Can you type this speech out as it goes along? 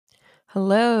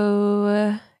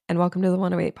Hello, and welcome to the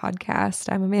 108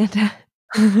 podcast. I'm Amanda,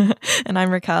 And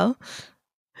I'm Raquel.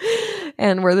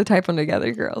 and we're the Type 1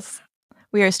 Together girls.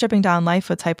 We are stripping down life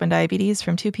with type 1 diabetes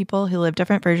from two people who live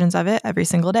different versions of it every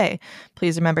single day.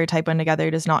 Please remember, Type 1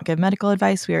 Together does not give medical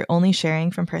advice. We are only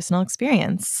sharing from personal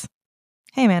experience.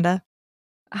 Hey, Amanda.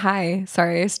 Hi,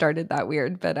 sorry I started that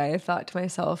weird, but I thought to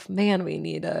myself, man, we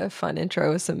need a fun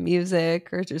intro with some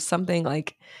music or just something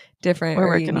like different We're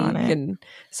or working on unique. it. And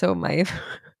so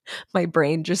my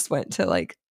brain just went to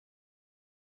like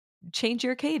change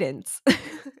your cadence.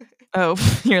 Oh,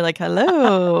 you're like,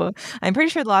 hello. I'm pretty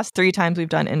sure the last 3 times we've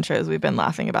done intros, we've been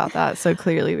laughing about that. So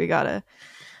clearly we gotta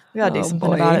do Oh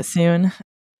something about boy. it soon.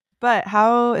 But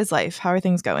how is life? How are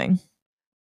things going?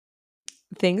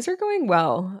 Things are going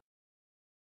well.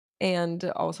 And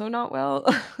also not well.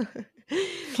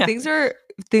 Yeah. Things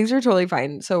are totally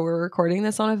fine. So we're recording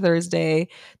this on a Thursday.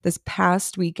 This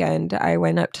past weekend, I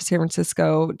went up to San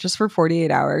Francisco just for 48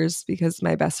 hours because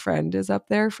my best friend is up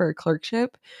there for a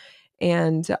clerkship.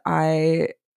 And I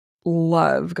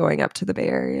love going up to the Bay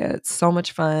Area. It's so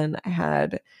much fun. I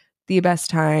had the best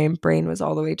time. Brain was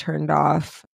all the way turned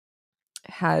off.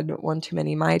 Had one too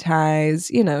many Mai Tais,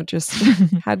 just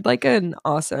had like an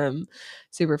awesome,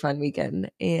 super fun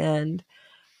weekend. And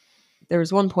there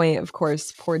was one point, of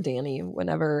course, poor Danny,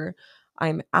 whenever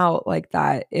I'm out like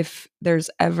that, if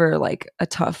there's ever like a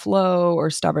tough low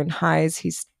or stubborn highs,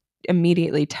 he's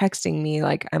immediately texting me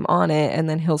like I'm on it. And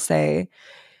then he'll say,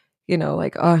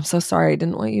 like, oh, I'm so sorry. I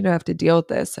didn't want you to have to deal with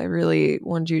this. I really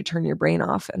wanted you to turn your brain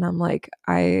off. And I'm like,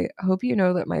 I hope you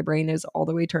know that my brain is all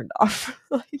the way turned off.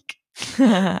 Like,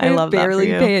 I I love that for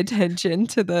barely you. pay attention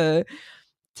to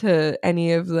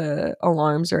any of the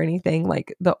alarms or anything.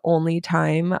 Like, the only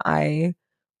time I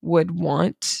would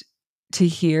want to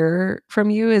hear from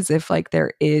you is if like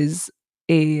there is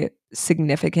a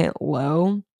significant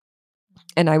low,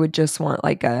 and I would just want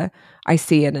like I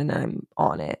see it and I'm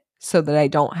on it, so that I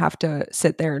don't have to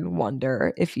sit there and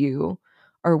wonder if you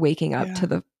are waking up to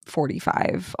the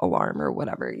 45 alarm or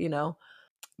whatever,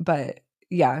 But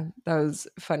yeah, that was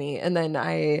funny. And then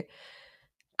I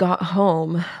got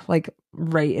home like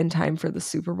right in time for the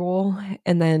Super Bowl.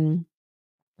 And then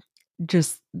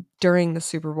just during the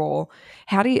Super Bowl,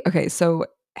 so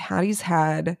Hattie's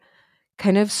had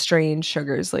kind of strange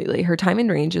sugars lately. Her time in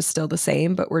range is still the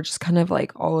same, but we're just kind of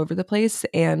like all over the place.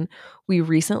 And we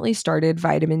recently started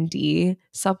vitamin D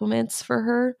supplements for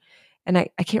her. And I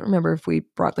can't remember if we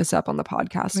brought this up on the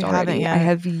podcast We already. haven't yet. I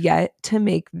have yet to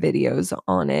make videos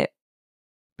on it,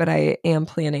 but I am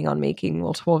planning on making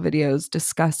multiple videos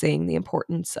discussing the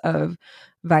importance of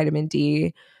vitamin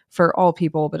D for all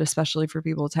people, but especially for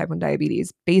people with type 1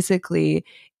 diabetes. Basically,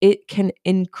 it can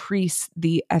increase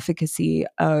the efficacy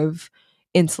of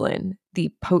insulin, the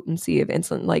potency of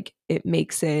insulin. Like, it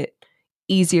makes it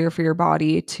easier for your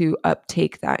body to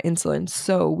uptake that insulin.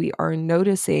 So we are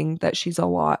noticing that she's a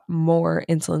lot more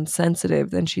insulin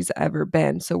sensitive than she's ever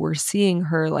been. So we're seeing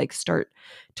her like start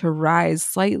to rise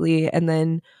slightly, and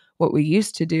then what we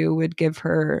used to do we'd give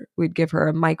her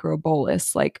a micro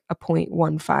bolus, like a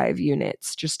 0.15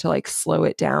 units, just to like slow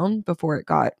it down before it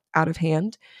got out of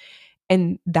hand.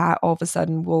 And that all of a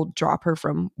sudden will drop her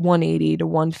from 180 to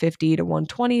 150 to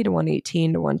 120 to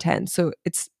 118 to 110. So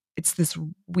it's this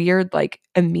weird like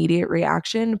immediate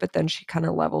reaction, but then she kind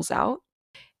of levels out.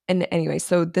 And anyway,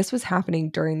 so this was happening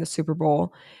during the Super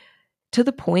Bowl, to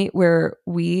the point where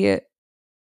we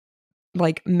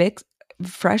like mix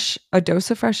a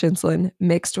dose of fresh insulin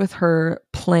mixed with her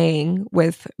playing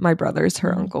with my brothers,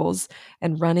 her uncles,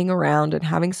 and running around and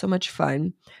having so much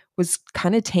fun was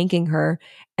kind of tanking her.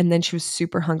 And then she was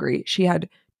super hungry. She had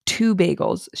 2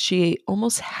 bagels. She ate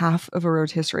almost half of a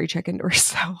rotisserie chicken to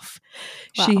herself.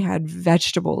 Wow. She had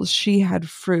vegetables. She had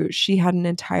fruit. She had an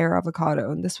entire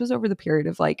avocado. And this was over the period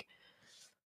of like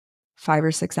 5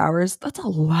 or 6 hours. That's a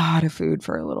lot of food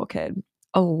for a little kid.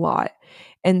 A lot.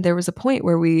 And there was a point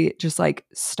where we just like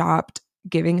stopped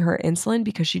giving her insulin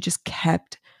because she just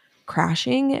kept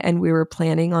crashing. And we were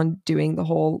planning on doing the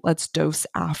whole let's dose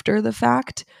after the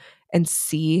fact and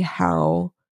see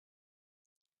how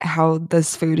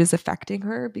this food is affecting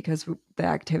her, because the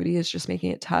activity is just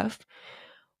making it tough.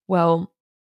 Well,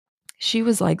 she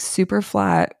was like super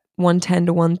flat, 110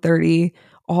 to 130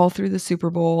 all through the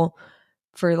Super Bowl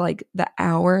for like the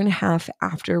hour and a half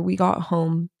after we got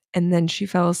home. And then she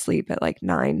fell asleep at like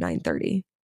 9:30.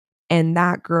 And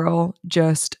that girl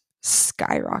just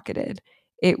skyrocketed.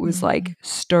 It was like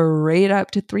straight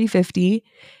up to 350.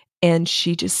 And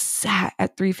she just sat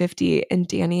at 350. And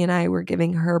Danny and I were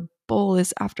giving her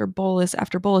bolus after bolus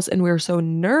after bolus. And we were so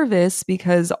nervous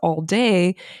because all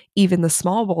day, even the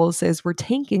small boluses were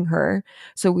tanking her.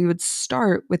 So we would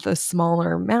start with a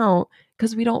smaller amount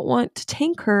because we don't want to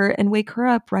tank her and wake her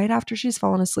up right after she's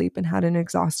fallen asleep and had an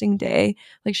exhausting day.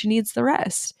 Like, she needs the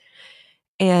rest.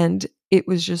 And it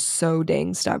was just so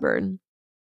dang stubborn.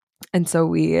 And so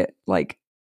we, like,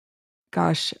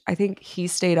 gosh, I think he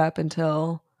stayed up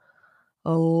until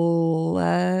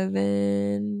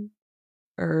 11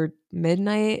 or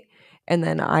midnight. And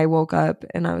then I woke up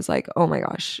and I was like, oh my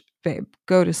gosh, babe,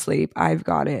 go to sleep. I've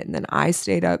got it. And then I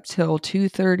stayed up till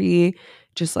 2:30,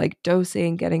 just like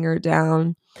dosing, getting her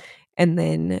down. And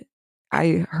then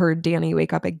I heard Danny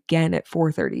wake up again at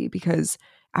 4:30 because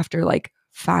after like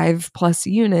 5+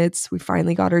 units, we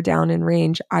finally got her down in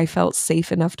range. I felt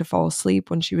safe enough to fall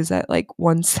asleep when she was at like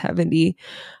 170,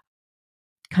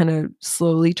 kind of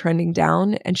slowly trending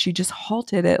down, and she just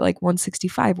halted at like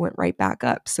 165, went right back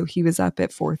up. So he was up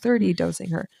at 4:30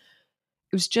 dosing her.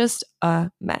 It was just a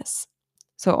mess.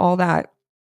 So all that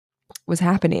was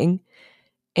happening,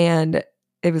 and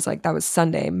it was like, that was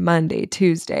Sunday, Monday,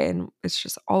 Tuesday, and it's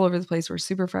just all over the place. We're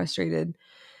super frustrated,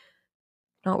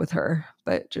 not with her,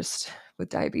 but just with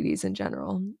diabetes in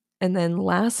general. And then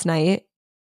last night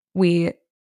we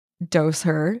dose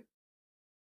her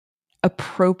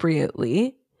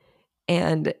appropriately,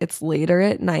 and it's later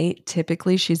at night.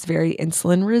 Typically, she's very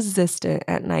insulin resistant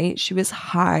at night. She was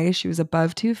high. She was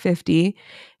above 250.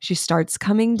 She starts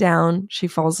coming down. She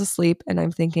falls asleep. And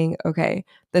I'm thinking, okay,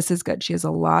 this is good. She has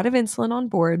a lot of insulin on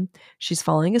board. She's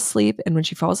falling asleep. And when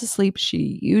she falls asleep,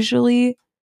 she usually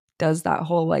does that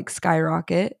whole like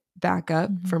skyrocket back up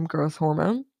from growth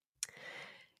hormone.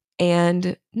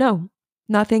 And no,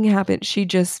 nothing happened. She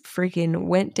just freaking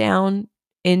went down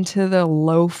into the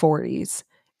low 40s.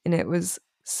 And it was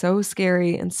so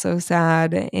scary and so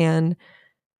sad. And,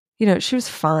 you know, she was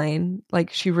fine.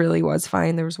 Like, she really was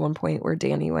fine. There was one point where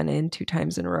Danny went in 2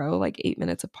 times in a row, like 8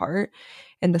 minutes apart.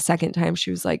 And the second time she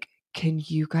was like, can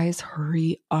you guys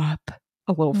hurry up?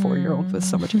 A little 4-year-old with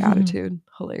so much attitude.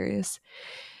 Hilarious.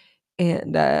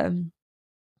 And,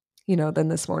 you know, then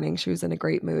this morning she was in a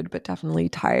great mood, but definitely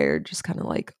tired, just kind of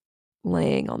like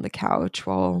laying on the couch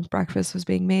while breakfast was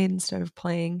being made instead of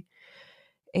playing.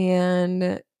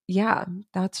 And yeah,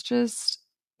 that's just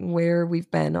where we've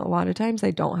been. A lot of times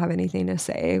I don't have anything to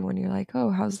say when you're like, oh,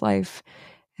 how's life?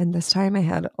 And this time I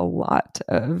had a lot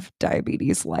of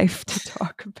diabetes life to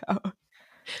talk about.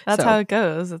 That's how it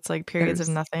goes. It's like periods of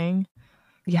nothing.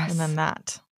 Yes. And then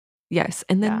that. Yes.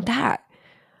 And then that.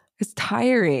 It's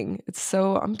tiring.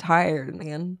 I'm tired,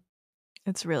 man.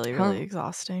 It's really, really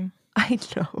exhausting. I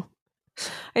know.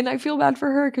 And I feel bad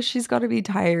for her because she's got to be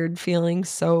tired, feeling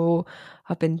so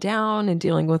up and down and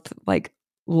dealing with like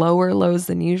lower lows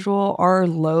than usual. Our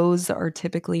lows are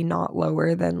typically not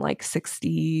lower than like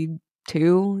 62,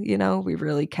 you know, we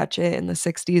really catch it in the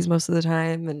 60s most of the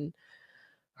time. And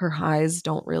her highs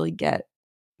don't really get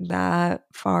that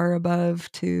far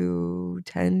above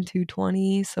 210,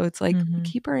 220. So it's like,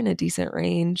 keep her in a decent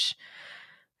range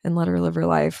and let her live her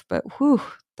life. But whew,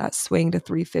 that swing to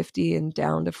 350 and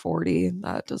down to 40,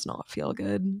 that does not feel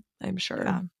good, I'm sure.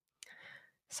 Yeah.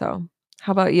 So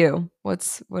how about you?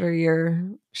 What are your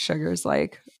sugars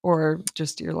like, or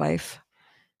just your life?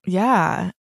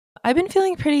 Yeah, I've been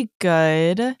feeling pretty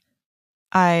good.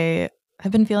 I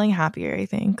have been feeling happier, I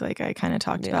think. Like, I kind of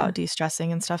talked about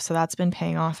de-stressing and stuff, so that's been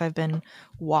paying off. I've been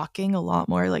walking a lot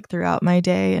more like throughout my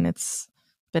day, and it's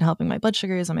been helping my blood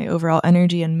sugars and my overall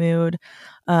energy and mood.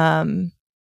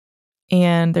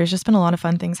 And there's just been a lot of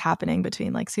fun things happening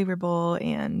between like Super Bowl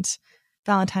and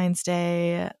Valentine's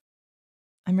Day.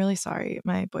 I'm really sorry.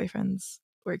 My boyfriend's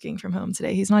working from home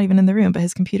today. He's not even in the room, but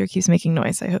his computer keeps making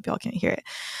noise. I hope y'all can't hear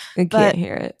it. Can't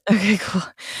hear it. Okay, cool.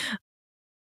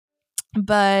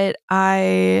 But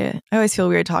I always feel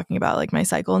weird talking about like my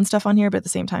cycle and stuff on here, but at the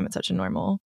same time, it's such a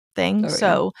normal thing.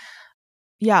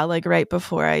 Yeah, like right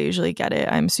before I usually get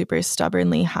it, I'm super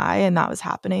stubbornly high, and that was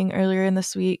happening earlier in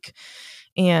this week.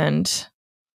 And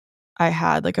I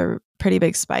had like a pretty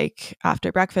big spike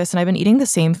after breakfast, and I've been eating the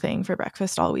same thing for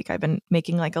breakfast all week. I've been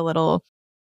making like a little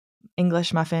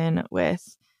English muffin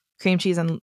with cream cheese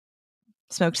and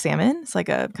smoked salmon. It's like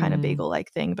a kind of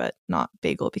bagel-like thing, but not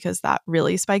bagel, because that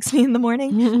really spikes me in the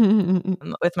morning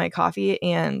with my coffee.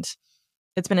 And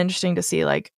it's been interesting to see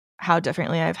like how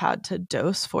differently I've had to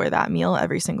dose for that meal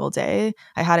every single day.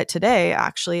 I had it today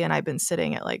actually, and I've been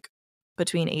sitting at like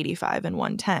between 85 and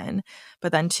 110.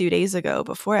 But then 2 days ago,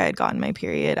 before I had gotten my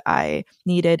period, I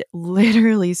needed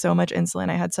literally so much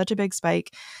insulin. I had such a big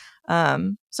spike.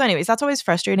 So anyways, that's always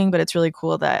frustrating, but it's really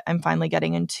cool that I'm finally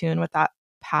getting in tune with that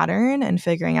pattern and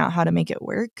figuring out how to make it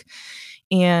work.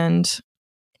 And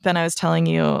then I was telling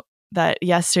you that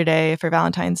yesterday for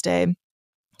Valentine's Day,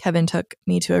 Kevin took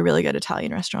me to a really good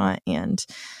Italian restaurant, and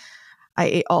I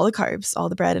ate all the carbs, all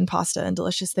the bread and pasta and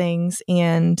delicious things.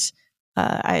 And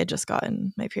I had just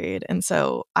gotten my period. And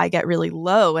so I get really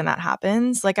low when that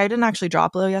happens. Like I didn't actually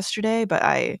drop low yesterday, but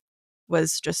I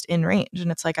was just in range.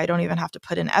 And it's like I don't even have to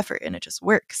put in effort and it just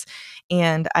works.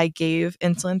 And I gave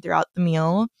insulin throughout the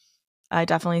meal. I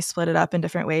definitely split it up in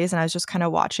different ways, and I was just kind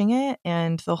of watching it.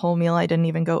 And the whole meal, I didn't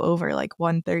even go over like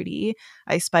 130.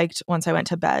 I spiked once I went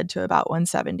to bed to about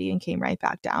 170 and came right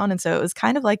back down. And so it was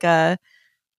kind of like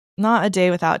not a day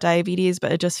without diabetes,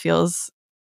 but it just feels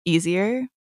easier.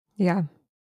 Yeah.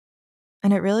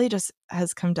 And it really just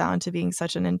has come down to being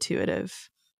such an intuitive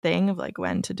thing of like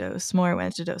when to dose more,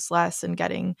 when to dose less, and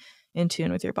getting in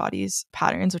tune with your body's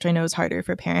patterns, which I know is harder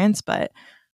for parents, but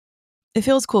it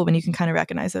feels cool when you can kind of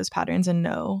recognize those patterns and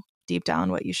know deep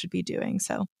down what you should be doing.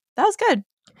 So that was good.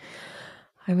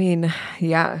 I mean,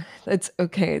 yeah, it's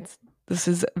okay. This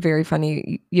is very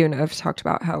funny. You and I have talked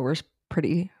about how we're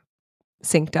pretty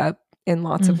synced up in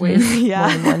lots of ways. Yeah.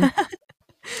 More than one.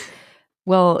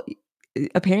 Well,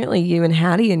 apparently you and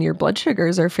Hattie and your blood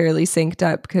sugars are fairly synced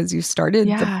up because you started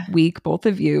the week, both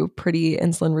of you, pretty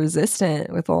insulin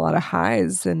resistant with a lot of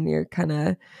highs, and you're kind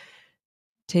of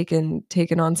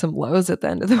taking on some lows at the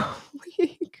end of the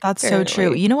week. That's apparently. So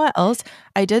true. You know what else?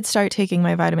 I did start taking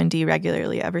my vitamin D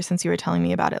regularly ever since you were telling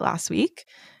me about it last week.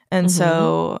 And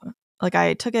so like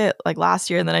I took it like last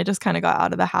year, and then I just kind of got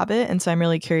out of the habit. And so I'm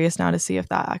really curious now to see if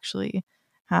that actually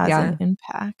has an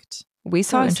impact. We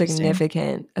saw a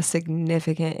significant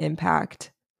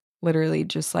impact literally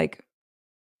just like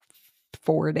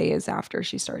 4 days after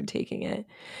she started taking it.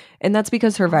 And that's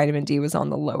because her vitamin D was on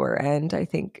the lower end. I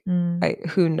think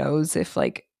who knows if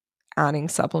like adding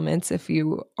supplements, if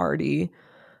you already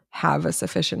have a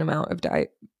sufficient amount of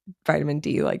vitamin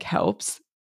D, like helps.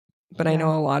 But I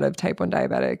know a lot of type 1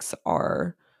 diabetics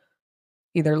are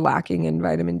either lacking in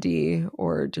vitamin D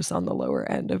or just on the lower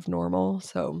end of normal.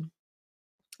 So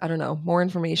I don't know, more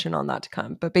information on that to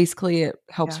come. But basically it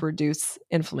helps reduce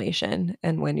inflammation.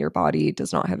 And when your body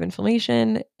does not have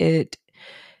inflammation, it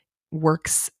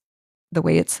works the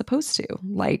way it's supposed to,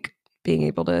 like being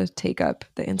able to take up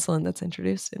the insulin that's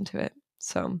introduced into it.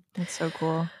 So that's so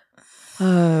cool.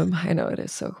 I know, it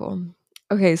is so cool.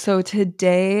 Okay, so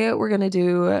today we're going to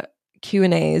do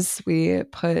Q&As. We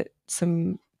put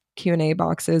some Q&A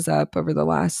boxes up over the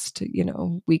last,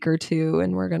 week or two,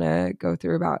 and we're going to go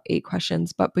through about 8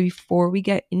 questions. But before we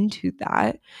get into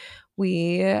that,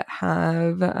 we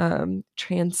have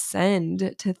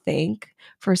Transcend to thank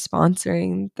for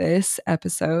sponsoring this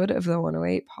episode of the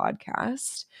 108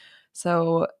 podcast.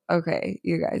 So, okay,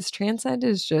 you guys, Transcend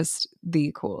is just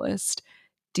the coolest.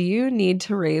 Do you need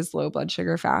to raise low blood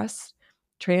sugar fast?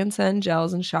 Transcend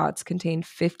gels and shots contain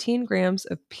 15 grams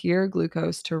of pure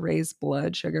glucose to raise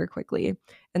blood sugar quickly.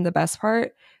 And the best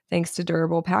part, thanks to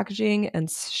durable packaging and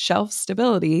shelf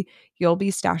stability, you'll be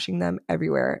stashing them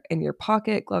everywhere in your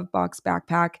pocket, glove box,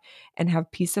 backpack, and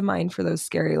have peace of mind for those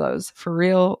scary lows. For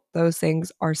real, those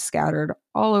things are scattered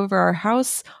all over our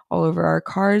house, all over our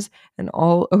cars, and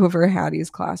all over Hattie's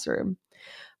classroom.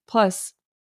 Plus,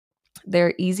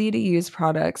 their easy-to-use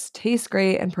products taste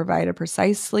great and provide a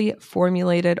precisely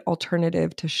formulated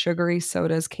alternative to sugary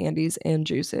sodas, candies, and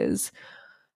juices.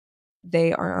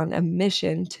 They are on a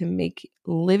mission to make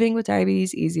living with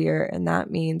diabetes easier, and that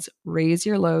means raise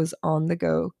your lows on the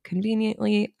go,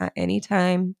 conveniently at any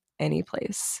time, any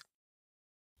place.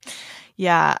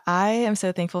 Yeah, I am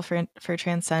so thankful for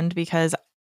Transcend because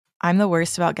I'm the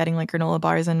worst about getting like granola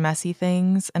bars and messy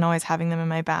things and always having them in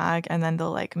my bag, and then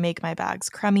they'll like make my bags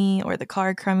crummy or the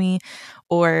car crummy,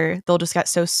 or they'll just get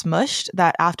so smushed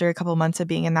that after a couple months of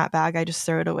being in that bag, I just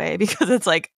throw it away because it's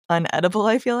like unedible,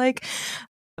 I feel like.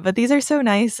 But these are so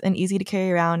nice and easy to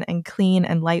carry around and clean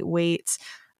and lightweight.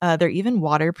 They're even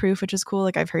waterproof, which is cool.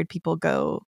 Like I've heard people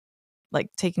go like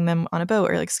taking them on a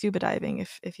boat or like scuba diving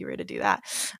if you were to do that.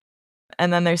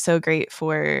 And then they're so great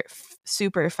for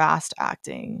super fast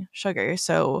acting sugar.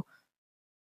 So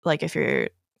like if your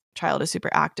child is super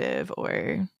active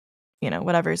or,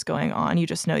 whatever's going on, you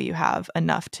just know you have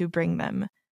enough to bring them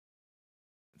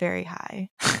very high.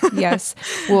 Yes.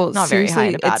 Well, not very high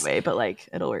in a bad way, but like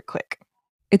it'll work quick.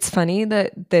 It's funny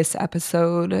that this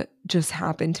episode just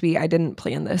happened to be, I didn't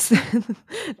plan this,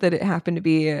 that it happened to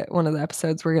be one of the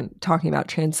episodes we're talking about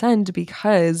Transcend,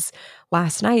 because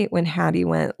last night when Hattie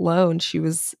went low and she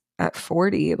was at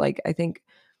 40, like I think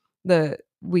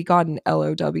we got an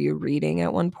LOW reading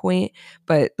at one point,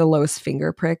 but the lowest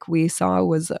finger prick we saw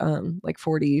was like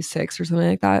 46 or something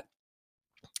like that.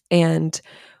 And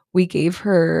we gave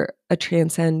her a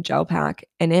Transcend gel pack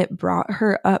and it brought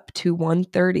her up to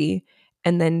 130.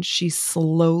 And then she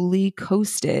slowly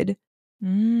coasted.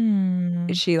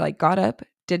 She like got up,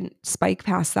 didn't spike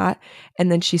past that.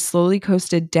 And then she slowly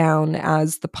coasted down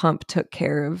as the pump took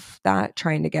care of that,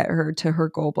 trying to get her to her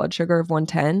goal blood sugar of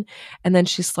 110. And then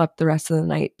she slept the rest of the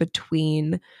night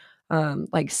between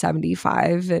like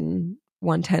 75 and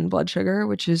 110 blood sugar,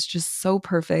 which is just so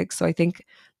perfect. So I think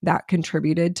that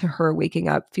contributed to her waking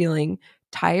up feeling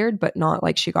tired, but not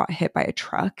like she got hit by a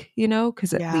truck, you know,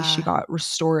 because at least she got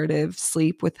restorative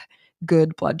sleep with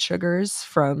good blood sugars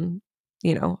from,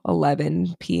 you know,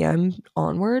 11 p.m.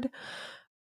 onward.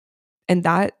 And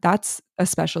that's a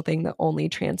special thing that only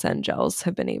Transcend gels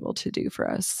have been able to do for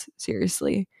us,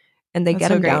 seriously. And they That's get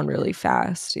so them great. down really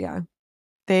fast. Yeah.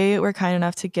 They were kind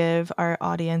enough to give our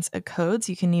audience a code.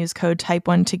 So you can use code Type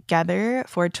 1 Together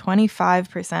for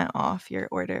 25% off your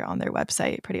order on their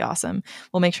website. Pretty awesome.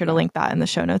 We'll make sure to link that in the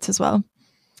show notes as well.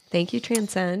 Thank you,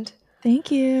 Transcend.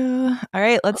 Thank you. All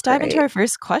right, let's dive into our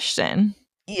first question.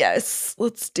 Yes,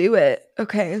 let's do it.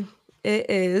 Okay. It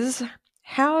is,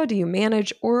 how do you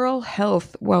manage oral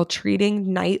health while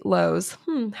treating night lows?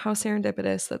 How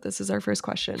serendipitous that this is our first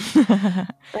question.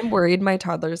 I'm worried my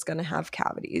toddler is going to have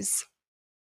cavities.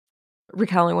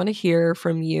 Raquel, I want to hear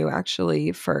from you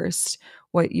actually first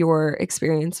what your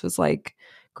experience was like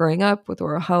growing up with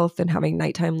oral health and having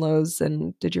nighttime lows,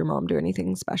 and did your mom do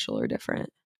anything special or different?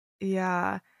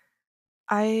 Yeah.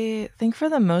 I think for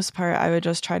the most part, I would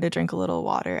just try to drink a little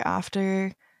water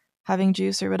after having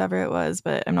juice or whatever it was,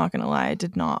 but I'm not going to lie, it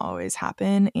did not always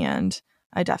happen. And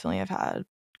I definitely have had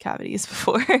cavities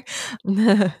before.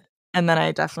 And then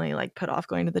I definitely like put off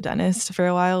going to the dentist for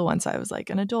a while once I was like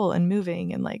an adult and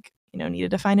moving and like, you know,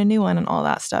 needed to find a new one and all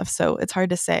that stuff. So it's hard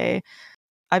to say.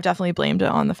 I've definitely blamed it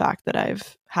on the fact that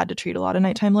I've had to treat a lot of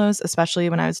nighttime lows, especially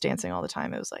when I was dancing all the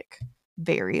time. It was like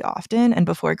very often and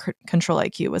before Control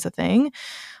IQ was a thing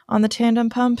on the Tandem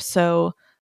pump. So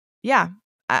yeah,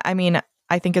 I mean,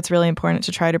 I think it's really important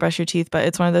to try to brush your teeth, but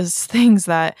it's one of those things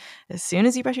that as soon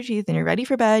as you brush your teeth and you're ready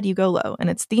for bed, you go low. And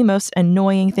it's the most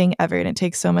annoying thing ever. And it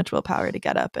takes so much willpower to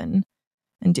get up and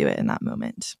do it in that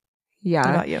moment. Yeah.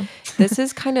 What about you? This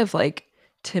is kind of like,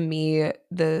 to me,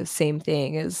 the same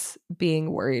thing as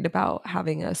being worried about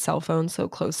having a cell phone so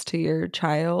close to your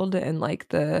child and like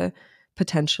the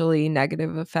potentially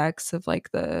negative effects of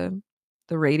like the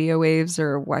radio waves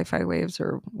or Wi-Fi waves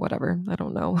or whatever. I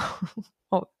don't know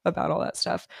about all that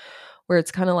stuff, where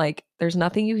it's kind of like there's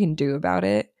nothing you can do about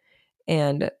it.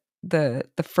 And the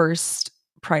first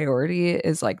priority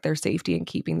is like their safety and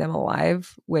keeping them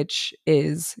alive, which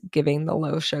is giving the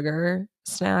low sugar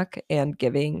snack and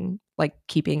giving like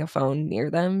keeping a phone near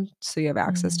them so you have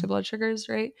access to blood sugars,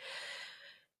 right?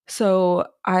 So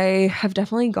I have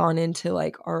definitely gone into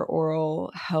like our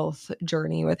oral health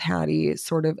journey with Hattie,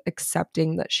 sort of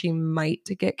accepting that she might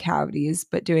get cavities,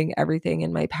 but doing everything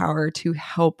in my power to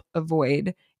help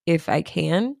avoid if I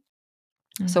can.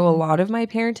 So a lot of my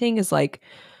parenting is like,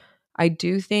 I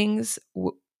do things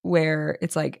where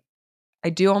it's like, I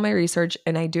do all my research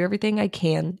and I do everything I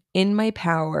can in my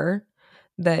power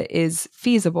that is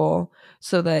feasible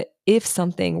so that if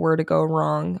something were to go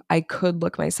wrong, I could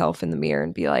look myself in the mirror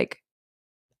and be like,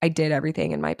 I did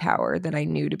everything in my power that I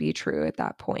knew to be true at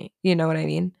that point. You know what I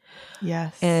mean?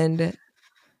 Yes. And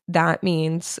that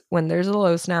means when there's a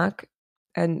low snack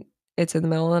and it's in the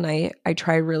middle of the night, I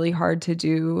try really hard to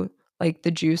do like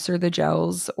the juice or the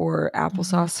gels or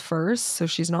applesauce first, so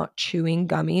she's not chewing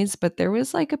gummies. But there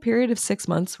was like a period of 6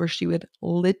 months where she would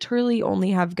literally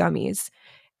only have gummies,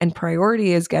 and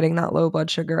priority is getting that low blood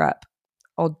sugar up.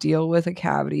 I'll deal with a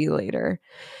cavity later.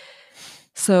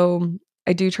 So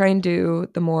I do try and do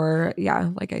the more,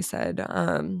 like I said,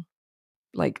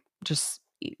 like just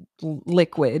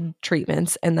liquid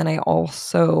treatments. And then I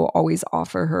also always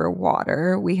offer her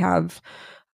water. We have,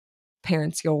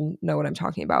 parents, you'll know what I'm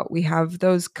talking about. We have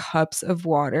those cups of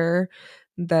water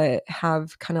that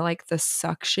have kind of like the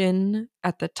suction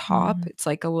at the top. It's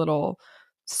like a little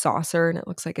saucer and it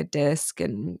looks like a disc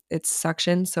and it's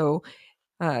suction. So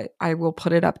I will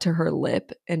put it up to her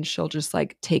lip and she'll just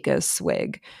like take a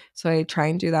swig. So I try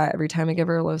and do that every time I give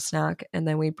her a low snack, and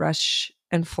then we brush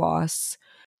and floss.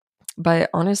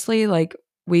 But honestly, like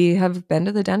we have been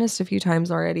to the dentist a few times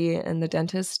already, and the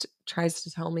dentist tries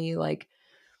to tell me like,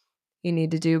 you need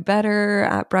to do better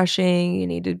at brushing, you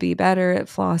need to be better at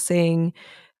flossing.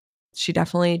 She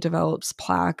definitely develops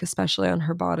plaque, especially on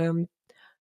her bottom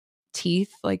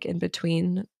teeth, like in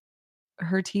between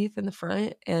her teeth in the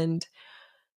front. And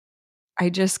I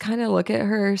just kind of look at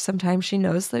her. Sometimes she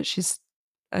knows that she's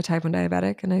a type 1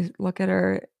 diabetic, and I look at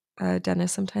her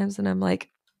dentist sometimes and I'm like,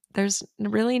 there's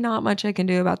really not much I can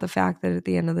do about the fact that at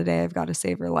the end of the day, I've got to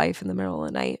save her life in the middle of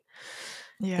the night.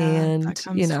 Yeah, that And,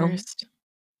 comes first.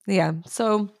 yeah.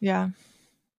 So Yeah.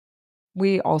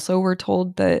 we also were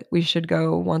told that we should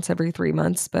go once every 3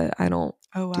 months, but I don't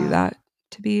Oh, do wow. that,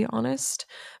 to be honest.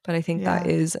 But I think that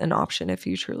Yeah. is an option if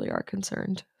you truly are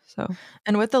concerned. So,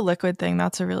 And with the liquid thing,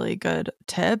 that's a really good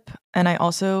tip. And I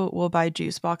also will buy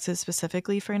juice boxes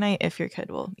specifically for night if your kid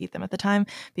will eat them at the time,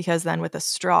 because then with a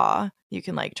straw, you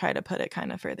can like try to put it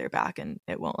kind of further back and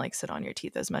it won't like sit on your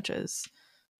teeth as much as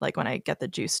like when I get the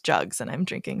juice jugs and I'm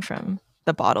drinking from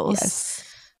the bottles.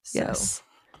 yes. So Yes.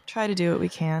 try to do what we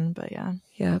can, but yeah.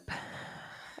 Yep.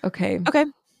 Okay. Okay.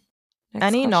 Next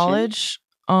Any question. knowledge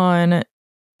on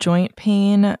joint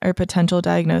pain or potential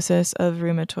diagnosis of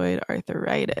rheumatoid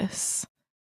arthritis?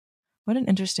 What an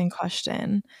interesting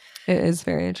question. It is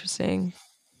very interesting.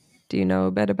 Do you know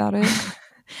a bit about it?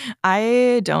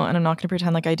 I don't, and I'm not going to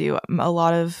pretend like I do.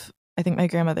 I think my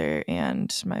grandmother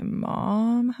and my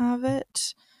mom have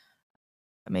it.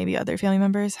 Maybe other family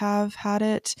members have had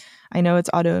it. I know it's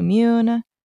autoimmune,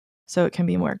 so it can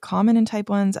be more common in type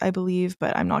 1s, I believe,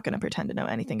 but I'm not going to pretend to know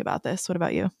anything about this. What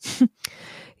about you?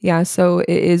 Yeah, so it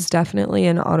is definitely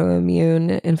an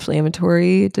autoimmune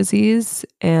inflammatory disease.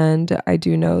 And I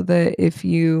do know that if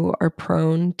you are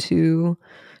prone to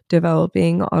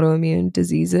developing autoimmune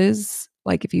diseases,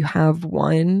 like if you have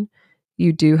one,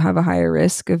 you do have a higher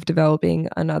risk of developing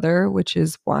another, which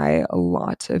is why a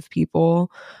lot of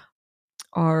people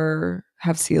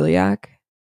have celiac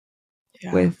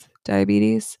Yeah. with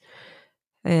diabetes.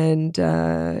 And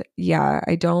yeah,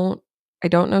 I don't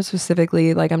know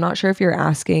specifically, like I'm not sure if you're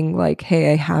asking like,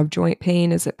 hey, I have joint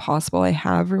pain, is it possible I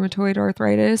have rheumatoid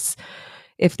arthritis?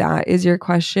 If that is your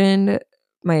question,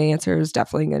 my answer is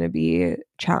definitely going to be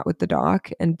chat with the doc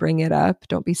and bring it up.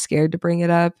 Don't be scared to bring it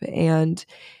up. And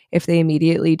if they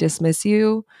immediately dismiss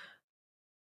you,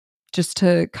 just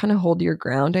to kind of hold your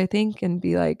ground, I think, and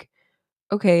be like,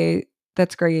 okay,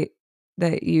 that's great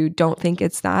that you don't think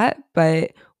it's that,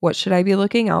 but what should I be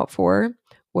looking out for?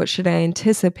 What should I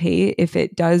anticipate if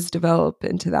it does develop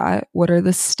into that? What are the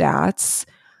stats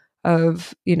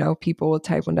of, people with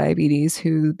type 1 diabetes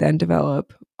who then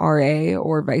develop RA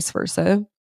or vice versa?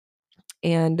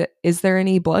 And is there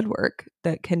any blood work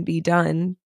that can be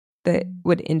done that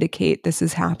would indicate this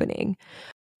is happening?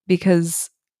 Because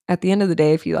at the end of the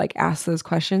day, if you like ask those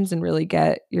questions and really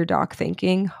get your doc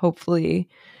thinking, hopefully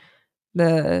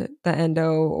the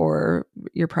endo or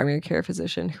your primary care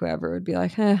physician, whoever, would be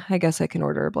like, I guess I can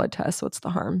order a blood test. What's the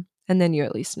harm? And then you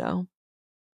at least know.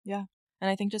 Yeah. And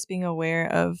I think just being aware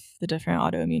of the different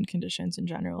autoimmune conditions in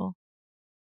general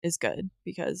is good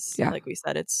because Yeah. like we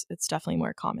said, it's definitely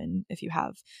more common if you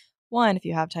have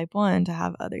type 1 to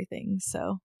have other things.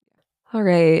 So All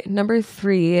right. Number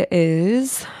 3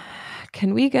 is,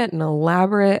 can we get an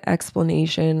elaborate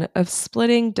explanation of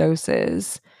splitting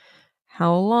doses?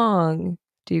 How long?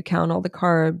 Do you count all the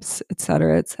carbs, et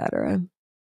cetera, et cetera?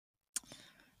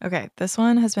 okay, this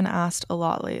one has been asked a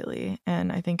lot lately,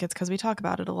 and I think it's because we talk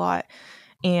about it a lot.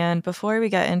 And before we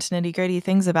get into nitty-gritty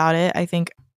things about it, I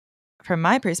think from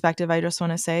my perspective, I just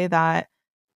want to say that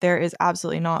there is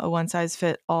absolutely not a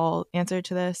one-size-fit-all answer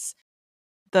to this.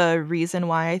 The reason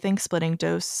why I think splitting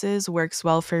doses works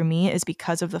well for me is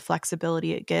because of the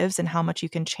flexibility it gives and how much you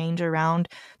can change around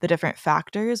the different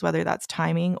factors, whether that's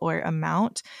timing or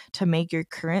amount, to make your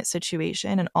current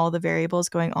situation and all the variables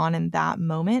going on in that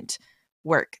moment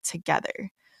work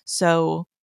together. So,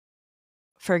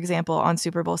 for example, on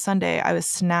Super Bowl Sunday, I was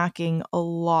snacking a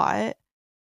lot.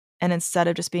 And instead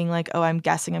of just being like, oh, I'm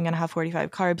guessing I'm going to have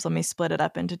 45 carbs, let me split it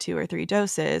up into 2 or 3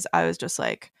 doses, I was just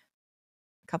like,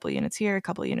 a couple units here, a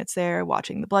couple units there,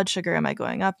 watching the blood sugar. Am I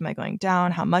going up? Am I going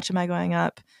down? How much am I going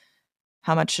up?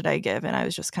 How much should I give? And I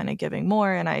was just kind of giving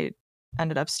more, and I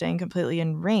ended up staying completely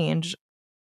in range.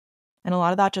 And a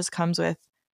lot of that just comes with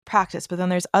practice. But then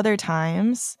there's other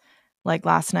times, like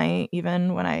last night,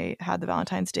 even when I had the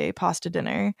Valentine's Day pasta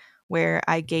dinner, where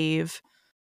I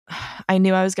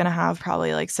knew I was going to have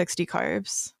probably like 60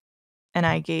 carbs, and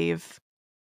I gave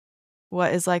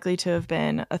what is likely to have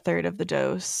been a third of the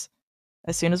dose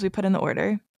as soon as we put in the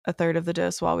order, a third of the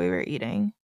dose while we were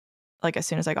eating, like as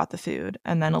soon as I got the food,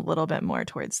 and then a little bit more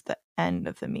towards the end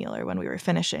of the meal or when we were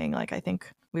finishing. Like I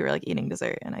think we were like eating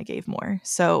dessert and I gave more.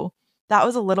 So that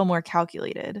was a little more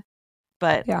calculated.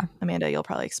 But Yeah. Amanda, you'll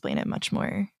probably explain it much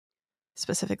more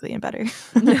specifically and better.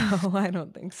 No, I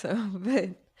don't think so. But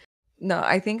no,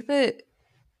 I think that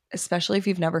especially if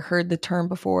you've never heard the term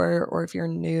before, or if you're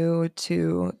new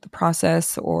to the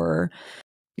process, or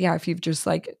yeah, if you've just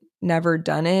like never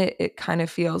done it, it kind of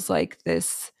feels like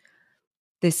this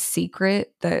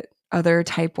secret that other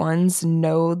type 1s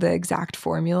know the exact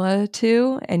formula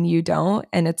to, and you don't,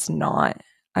 and it's not.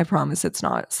 I promise it's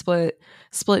not.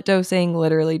 Split dosing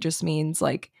literally just means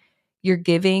like you're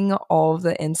giving all of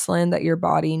the insulin that your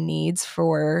body needs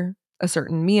for a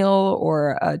certain meal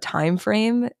or a time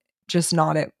frame, just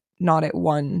not at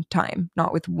one time,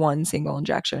 not with one single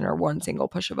injection or one single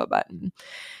push of a button.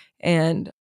 And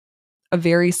a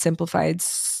very simplified,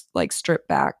 like stripped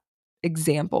back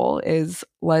example is,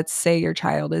 let's say your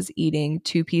child is eating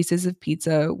 2 pieces of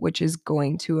pizza, which is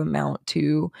going to amount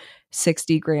to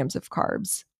 60 grams of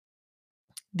carbs.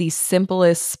 The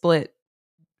simplest split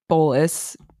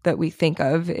bolus that we think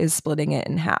of is splitting it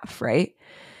in half, right?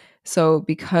 So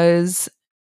because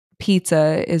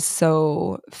pizza is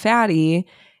so fatty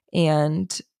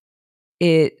and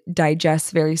it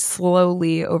digests very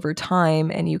slowly over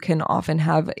time, and you can often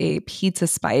have a pizza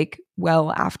spike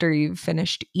well after you've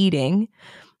finished eating,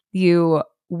 you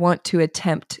want to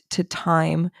attempt to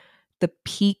time the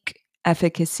peak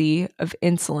efficacy of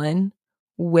insulin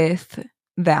with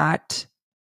that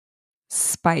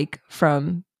spike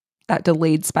from that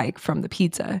delayed spike from the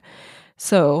pizza.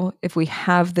 So if we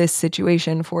have this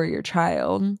situation for your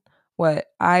child, what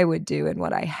I would do and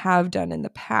what I have done in the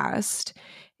past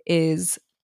is,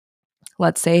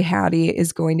 let's say Hattie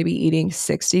is going to be eating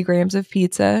 60 grams of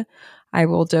pizza. I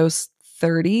will dose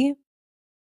 30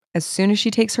 as soon as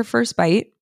she takes her first bite,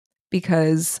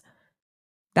 because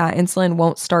that insulin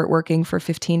won't start working for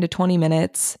 15 to 20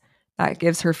 minutes. That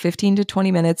gives her 15 to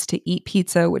 20 minutes to eat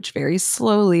pizza, which very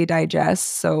slowly digests.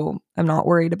 So I'm not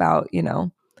worried about,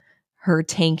 her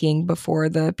tanking before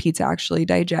the pizza actually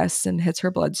digests and hits her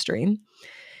bloodstream.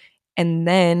 And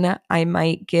then I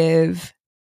might give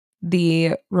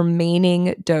the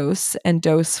remaining dose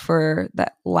for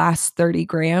that last 30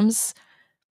 grams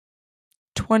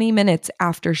 20 minutes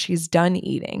after she's done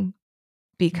eating,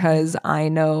 because I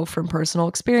know from personal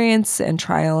experience and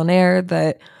trial and error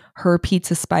that her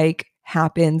pizza spike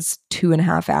happens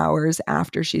 2.5 hours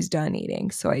after she's done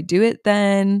eating. So I do it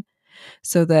then,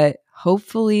 so that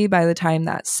hopefully by the time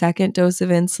that second dose of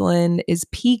insulin is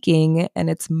peaking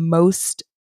and it's most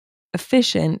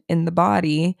efficient in the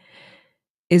body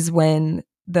is when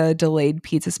the delayed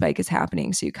pizza spike is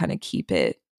happening. So you kind of keep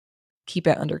it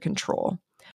under control.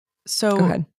 So Go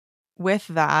ahead. With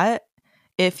that,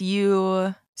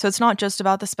 so it's not just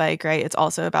about the spike, right? It's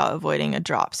also about avoiding a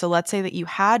drop. So let's say that you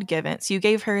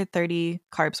gave her 30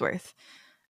 carbs worth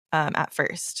at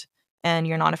first, and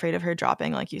you're not afraid of her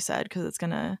dropping, like you said, because it's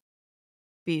going to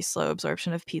be slow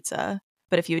absorption of pizza.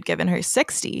 But if you had given her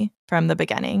 60 from the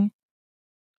beginning,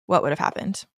 what would have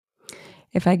happened?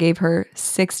 If I gave her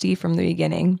 60 from the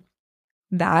beginning,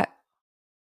 that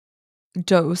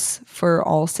dose for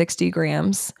all 60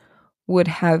 grams would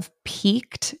have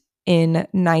peaked in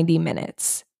 90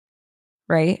 minutes,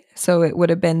 right? So it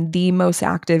would have been the most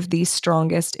active, the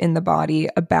strongest in the body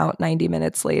about 90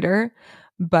 minutes later.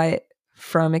 But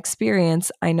from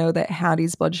experience, I know that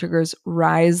Hattie's blood sugars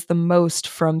rise the most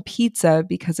from pizza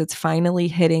because it's finally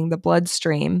hitting the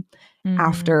bloodstream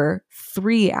after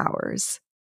 3 hours,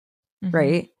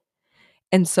 right?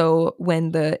 And so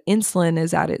when the insulin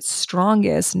is at its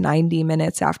strongest 90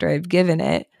 minutes after I've given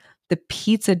it, the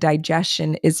pizza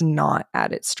digestion is not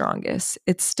at its strongest.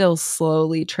 It's still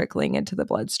slowly trickling into the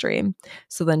bloodstream.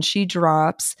 So then she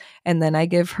drops, and then I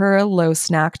give her a low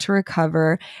snack to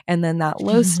recover. And then that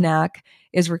low snack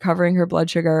is recovering her blood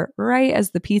sugar right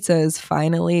as the pizza is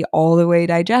finally all the way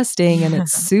digesting, and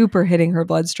it's super hitting her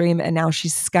bloodstream. And now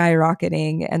she's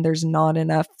skyrocketing, and there's not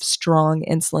enough strong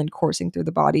insulin coursing through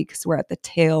the body because we're at the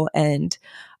tail end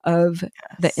of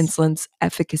the insulin's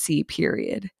efficacy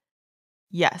period.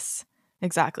 Yes,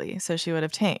 exactly. So she would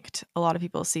have tanked. A lot of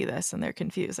people see this and they're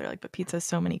confused. They're like, but pizza has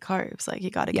so many carbs. Like, you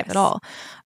got to give it all.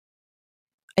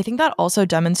 I think that also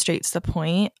demonstrates the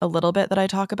point a little bit that I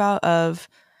talk about of,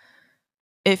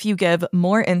 if you give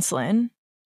more insulin,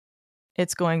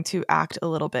 it's going to act a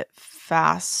little bit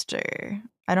faster.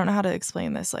 I don't know how to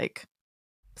explain this like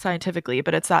scientifically,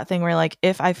 but it's that thing where, like,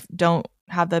 if I don't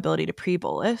have the ability to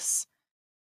pre-bolus,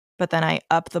 but then I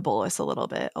up the bolus a little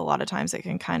bit, a lot of times it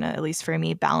can kind of, at least for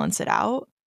me, balance it out.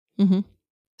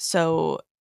 So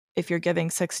if you're giving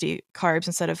 60 carbs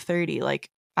instead of 30, like,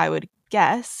 I would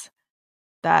guess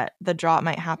that the drop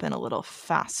might happen a little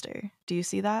faster. Do you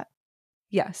see that?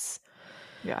 Yes.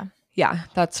 Yeah,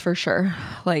 that's for sure.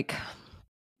 Like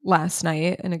last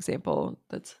night, an example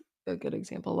that's a good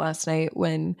example. Last night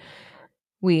when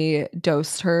we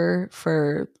dosed her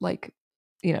for like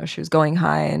she was going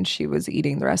high and she was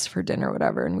eating the rest of her dinner or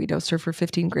whatever. And we dosed her for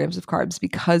 15 grams of carbs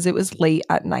because it was late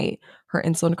at night. Her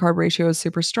insulin to carb ratio is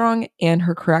super strong and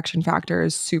her correction factor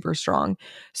is super strong.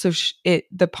 So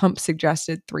the pump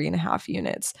suggested 3.5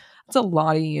 units. That's a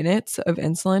lot of units of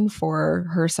insulin for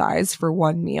her size for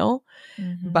one meal.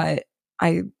 Mm-hmm. But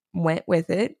I went with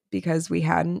it because we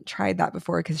hadn't tried that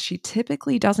before, because she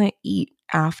typically doesn't eat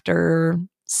after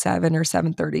 7 or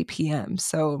 7:30 p.m.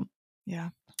 So yeah,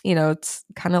 it's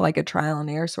kind of like a trial and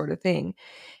error sort of thing.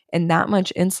 And that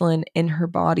much insulin in her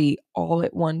body all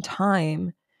at one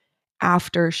time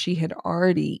after she had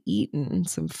already eaten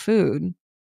some food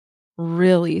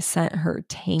really sent her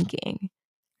tanking,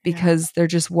 because there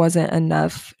just wasn't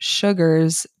enough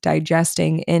sugars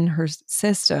digesting in her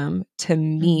system to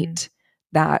meet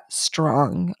that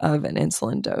strong of an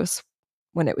insulin dose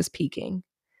when it was peaking.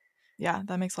 Yeah,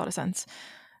 that makes a lot of sense.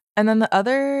 And then the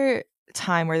other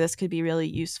time where this could be really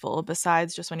useful,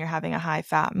 besides just when you're having a high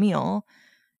fat meal,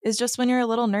 is just when you're a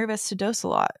little nervous to dose a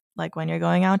lot, like when you're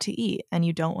going out to eat and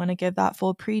you don't want to give that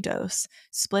full pre-dose.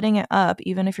 Splitting it up,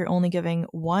 even if you're only giving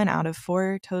 1 out of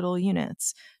 4 total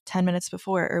units 10 minutes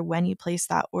before or when you place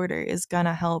that order, is going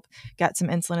to help get some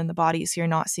insulin in the body so you're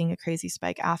not seeing a crazy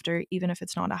spike after, even if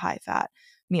it's not a high fat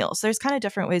meal. So there's kind of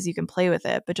different ways you can play with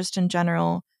it, but just in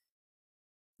general,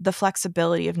 the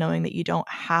flexibility of knowing that you don't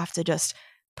have to just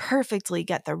perfectly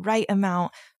get the right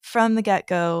amount from the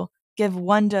get-go, give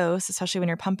one dose, especially when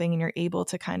you're pumping and you're able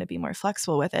to kind of be more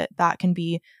flexible with it, that can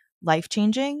be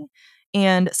life-changing.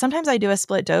 And sometimes I do a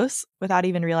split dose without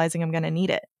even realizing I'm going to need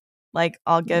it. Like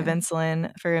I'll give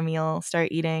insulin for a meal, start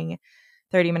eating.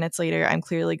 30 minutes later, I'm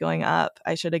clearly going up.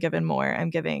 I should have given more.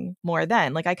 I'm giving more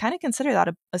then. Like I kind of consider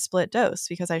that a split dose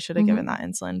because I should have given that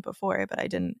insulin before, but I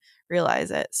didn't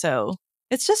realize it. So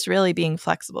it's just really being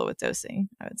flexible with dosing,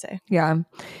 I would say. Yeah,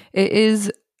 it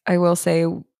is. I will say,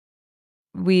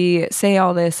 we say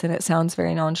all this and it sounds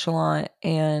very nonchalant,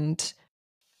 and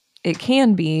it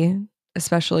can be,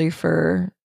 especially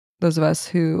for those of us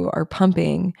who are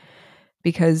pumping,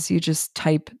 because you just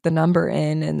type the number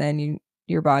in and then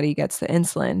your body gets the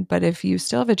insulin. But if you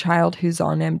still have a child who's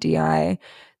on MDI,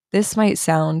 this might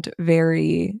sound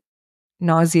very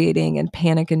nauseating and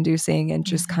panic inducing and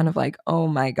just kind of like, oh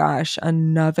my gosh,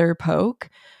 another poke.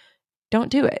 Don't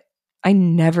do it. I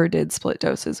never did split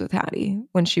doses with Hattie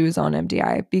when she was on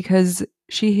MDI because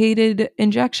she hated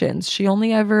injections. She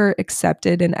only ever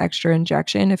accepted an extra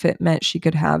injection if it meant she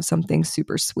could have something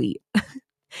super sweet.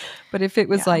 But if it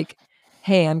was like,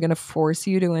 hey, I'm going to force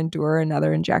you to endure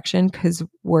another injection because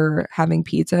we're having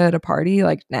pizza at a party,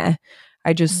 like, nah.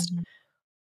 I just,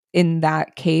 in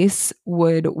that case,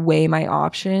 would weigh my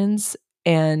options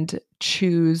and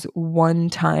choose one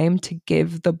time to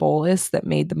give the bolus that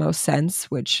made the most sense,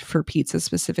 which for pizza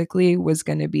specifically was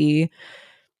going to be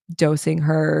dosing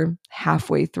her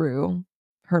halfway through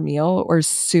her meal or as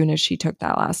soon as she took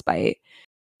that last bite.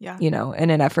 Yeah.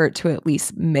 In an effort to at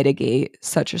least mitigate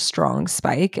such a strong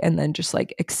spike, and then just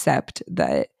like accept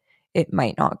that it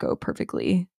might not go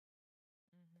perfectly.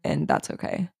 And that's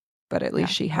okay. But at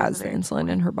least she has the insulin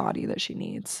in her body that she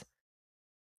needs.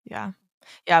 Yeah.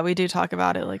 Yeah, we do talk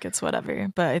about it like it's whatever.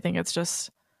 But I think it's just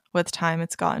with time,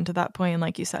 it's gotten to that point. And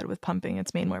like you said, with pumping,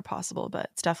 it's made more possible, but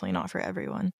it's definitely not for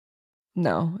everyone.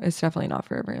 No, it's definitely not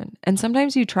for everyone. And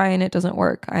sometimes you try and it doesn't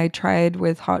work. I tried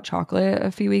with hot chocolate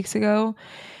a few weeks ago,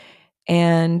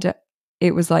 and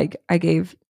it was like I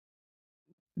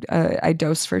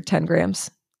dosed for 10 grams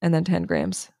and then 10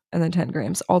 grams and then 10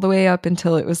 grams all the way up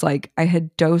until it was like I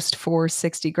had dosed for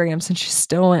 60 grams and she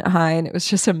still went high, and it was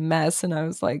just a mess. And I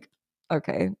was like,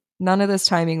 okay, none of this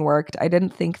timing worked. I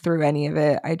didn't think through any of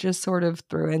it. I just sort of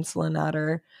threw insulin at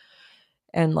her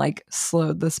and like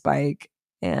slowed the spike,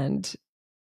 and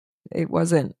it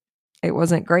wasn't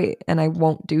great. And I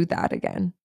won't do that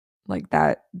again. Like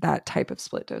that type of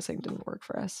split dosing didn't work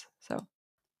for us. So,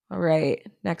 all right,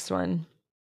 next one.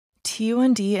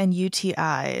 T1D and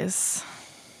UTIs.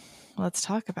 Let's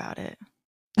talk about it.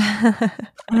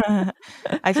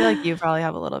 I feel like you probably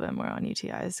have a little bit more on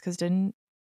UTIs because didn't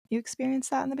you experience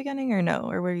that in the beginning or no?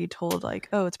 Or were you told like,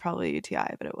 oh, it's probably a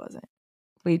UTI, but it wasn't?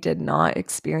 We did not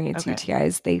experience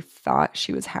UTIs. They thought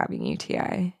she was having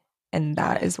UTI, and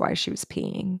that is why she was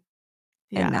peeing.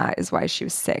 Yeah. And that is why she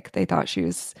was sick. They thought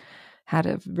she had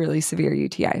a really severe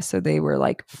UTI. So they were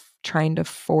like trying to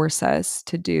force us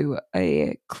to do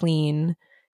a clean,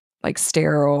 like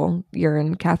sterile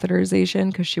urine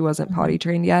catheterization because she wasn't potty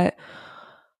trained yet.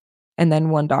 And then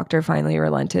one doctor finally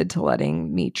relented to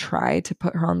letting me try to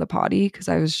put her on the potty because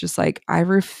I was just like, I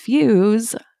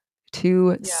refuse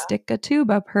to stick a tube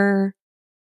up her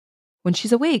when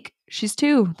she's awake. She's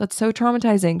 2. That's so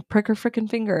traumatizing. Prick her freaking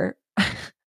finger.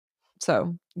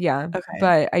 So, yeah. Okay.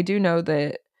 But I do know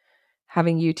that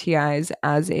having UTIs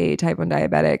as a type 1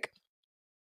 diabetic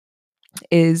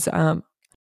is,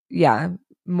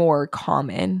 more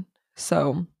common.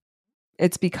 So,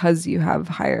 it's because you have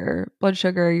higher blood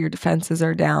sugar, your defenses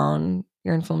are down,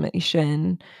 your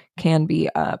inflammation can be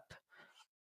up.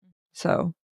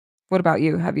 So, what about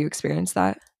you? Have you experienced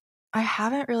that? I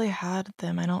haven't really had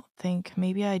them, I don't think.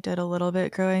 Maybe I did a little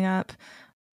bit growing up.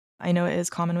 I know it is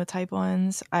common with type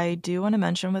 1s. I do want to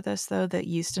mention with this, though, that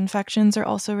yeast infections are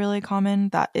also really common.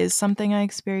 That is something I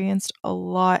experienced a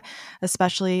lot,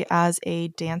 especially as a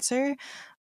dancer,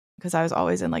 because I was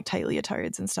always in like tight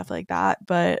leotards and stuff like that.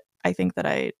 But I think that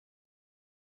I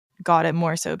got it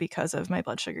more so because of my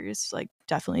blood sugars, like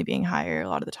definitely being higher a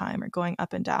lot of the time or going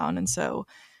up and down. And so,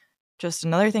 just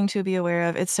another thing to be aware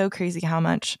of. It's so crazy how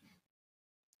much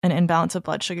an imbalance of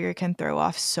blood sugar can throw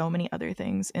off so many other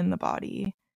things in the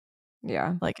body.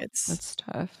 Yeah, Like it's that's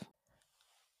tough.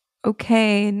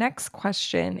 Okay, next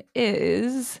question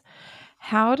is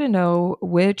how to know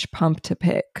which pump to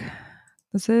pick.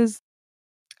 This is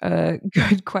a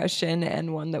good question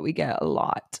and one that we get a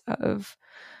lot of.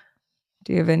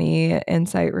 Do you have any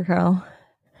insight, Raquel?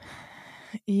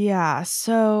 Yeah.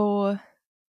 So,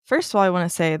 first of all, I want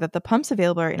to say that the pumps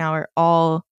available right now are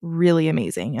all really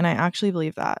amazing. And I actually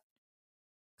believe that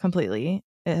completely.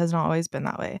 It has not always been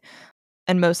that way.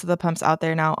 And most of the pumps out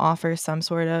there now offer some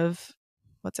sort of,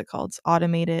 what's it called?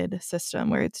 Automated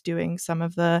system where it's doing some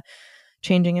of the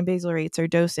changing in basal rates or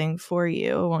dosing for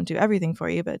you. It won't do everything for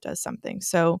you, but it does something.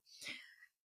 So,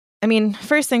 I mean,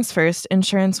 first things first,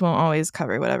 insurance won't always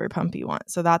cover whatever pump you want.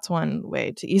 So that's one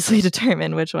way to easily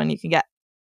determine which one you can get.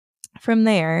 From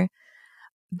there,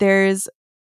 there's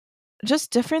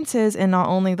just differences in not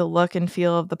only the look and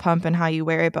feel of the pump and how you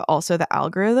wear it, but also the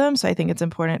algorithm. So I think it's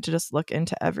important to just look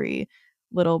into every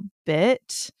little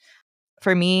bit.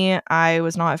 For me, I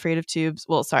was not afraid of tubes.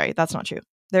 Well, sorry, that's not true.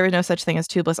 There was no such thing as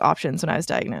tubeless options when I was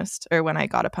diagnosed or when I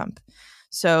got a pump.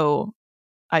 So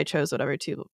I chose whatever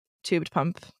tubed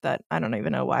pump that I don't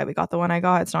even know why we got the one I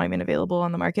got. It's not even available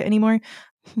on the market anymore.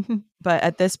 But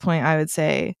at this point, I would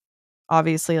say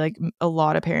obviously like a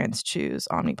lot of parents choose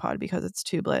Omnipod because it's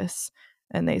tubeless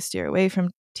and they steer away from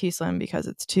T-Slim because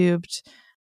it's tubed.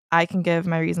 I can give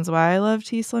my reasons why I love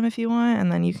T-Slim if you want, and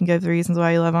then you can give the reasons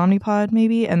why you love Omnipod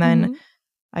maybe, and then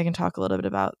I can talk a little bit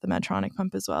about the Medtronic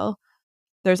pump as well.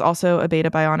 There's also a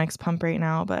Beta Bionics pump right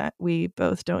now, but we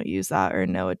both don't use that or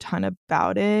know a ton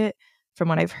about it. From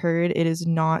what I've heard, it is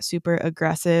not super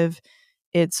aggressive.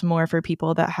 It's more for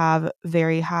people that have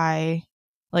very high,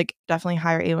 like definitely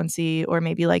higher A1C, or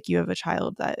maybe like you have a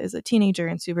child that is a teenager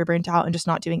and super burnt out and just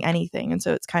not doing anything. And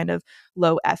so it's kind of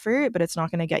low effort, but it's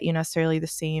not going to get you necessarily the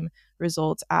same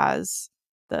results as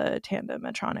the Tandem,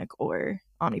 Medtronic, or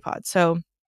Omnipod. So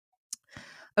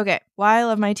okay, why I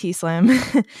love my T-Slim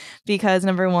because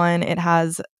number one, it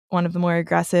has one of the more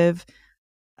aggressive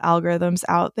algorithms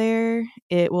out there.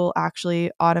 It will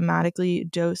actually automatically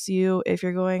dose you if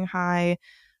you're going high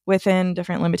within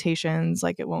different limitations.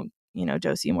 Like it won't,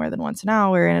 dose you more than once an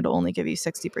hour, and it'll only give you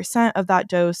 60% of that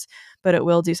dose, but it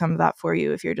will do some of that for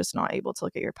you if you're just not able to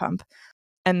look at your pump.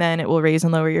 And then it will raise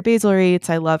and lower your basal rates.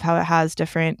 I love how it has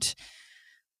different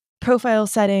profile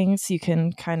settings. You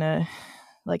can kind of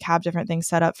like have different things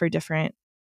set up for different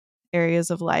areas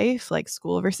of life, like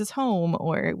school versus home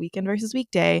or weekend versus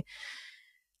weekday.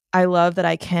 I love that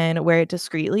I can wear it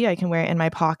discreetly. I can wear it in my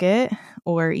pocket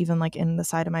or even like in the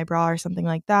side of my bra or something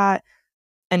like that.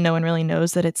 And no one really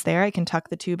knows that it's there. I can tuck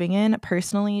the tubing in.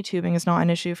 Personally, tubing is not an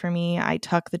issue for me. I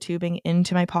tuck the tubing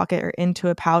into my pocket or into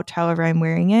a pouch, however I'm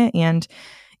wearing it. And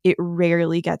it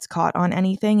rarely gets caught on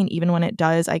anything. And even when it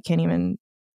does, I can't even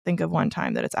think of one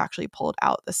time that it's actually pulled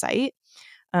out the site.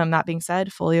 That being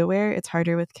said, fully aware, it's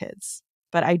harder with kids.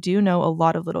 But I do know a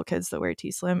lot of little kids that wear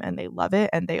T-Slim and they love it.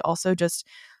 And they also just,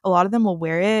 a lot of them will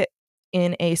wear it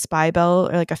in a spy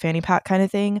belt or like a fanny pack kind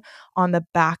of thing on the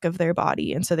back of their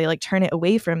body. And so they like turn it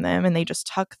away from them and they just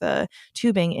tuck the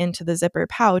tubing into the zipper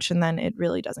pouch, and then it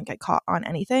really doesn't get caught on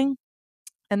anything.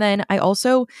 And then I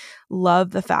also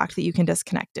love the fact that you can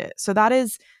disconnect it. So that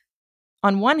is,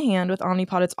 on one hand, with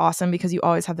Omnipod, it's awesome because you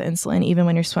always have the insulin even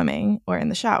when you're swimming or in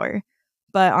the shower.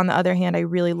 But on the other hand, I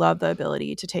really love the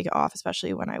ability to take it off,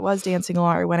 especially when I was dancing a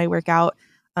lot or when I work out,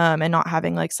 and not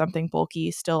having like something bulky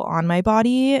still on my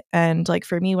body. And like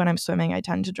for me, when I'm swimming, I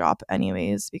tend to drop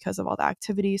anyways because of all the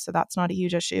activity. So that's not a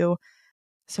huge issue.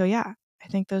 So yeah, I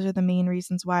think those are the main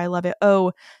reasons why I love it.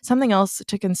 Oh, something else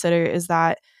to consider is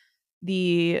that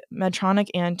the Medtronic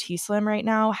and T-Slim right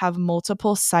now have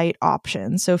multiple site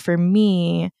options. So for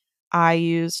me, I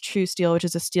use True Steel, which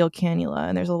is a steel cannula,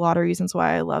 and there's a lot of reasons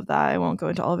why I love that. I won't go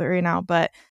into all of it right now,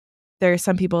 but there are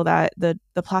some people that the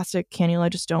plastic cannula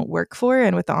just don't work for,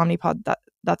 and with the Omnipod,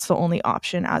 that's the only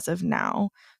option as of now.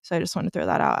 So I just want to throw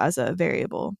that out as a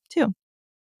variable too.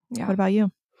 Yeah. What about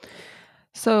you?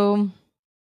 So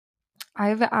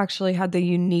I've actually had the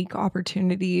unique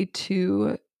opportunity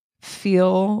to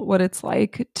feel what it's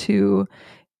like to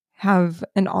have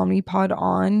an Omnipod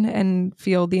on and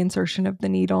feel the insertion of the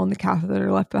needle and the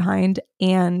catheter left behind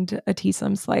and a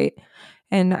t:slim Slate.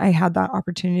 And I had that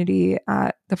opportunity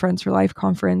at the Friends for Life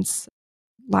conference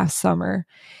last summer.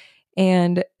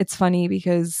 And it's funny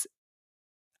because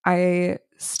I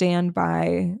stand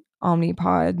by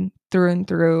Omnipod through and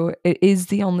through. It is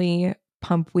the only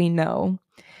pump we know.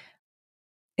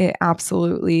 It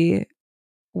absolutely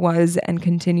was and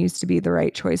continues to be the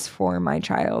right choice for my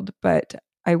child. But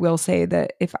I will say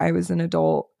that if I was an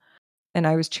adult and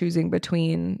I was choosing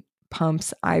between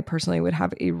pumps, I personally would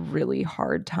have a really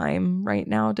hard time right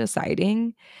now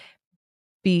deciding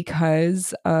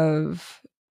because of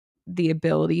the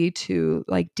ability to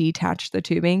like detach the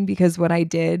tubing. Because what I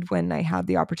did when I had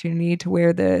the opportunity to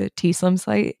wear the t:slim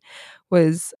Slate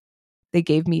was they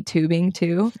gave me tubing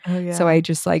too. Oh yeah. So I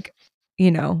just like,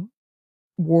 you know,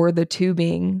 wore the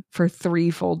tubing for 3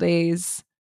 full days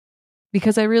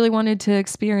because I really wanted to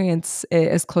experience it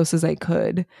as close as I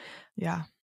could. Yeah.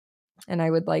 And I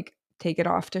would like take it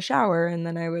off to shower and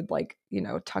then I would like, you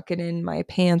know, tuck it in my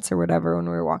pants or whatever when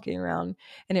we were walking around.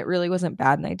 And it really wasn't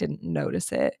bad and I didn't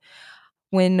notice it.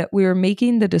 When we were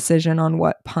making the decision on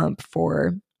what pump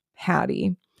for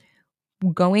Hattie,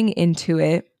 going into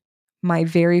it, my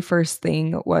very first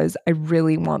thing was I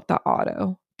really want the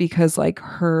auto because like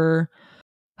her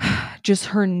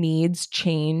needs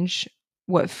change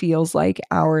what feels like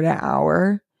hour to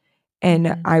hour.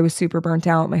 And I was super burnt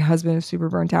out. My husband was super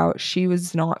burnt out. She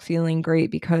was not feeling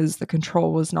great because the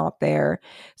control was not there.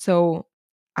 So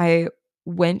I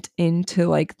went into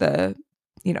like the,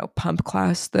 you know, pump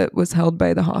class that was held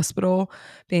by the hospital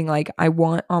being like, I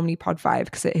want Omnipod 5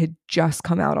 because it had just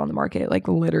come out on the market like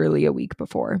literally a week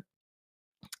before.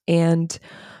 And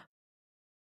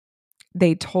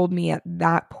they told me at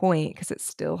that point, because it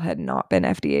still had not been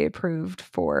FDA approved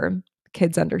for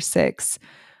kids under 6,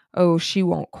 oh, she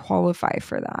won't qualify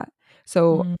for that.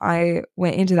 So I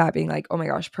went into that being like, oh my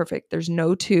gosh, perfect. There's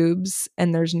no tubes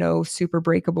and there's no super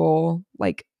breakable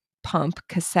like pump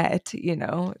cassette, you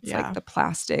know, it's like the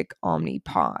plastic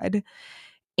Omnipod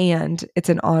and it's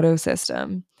an auto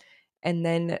system. And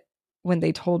then when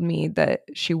they told me that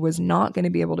she was not going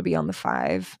to be able to be on the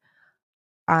 5,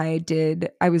 I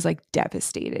was like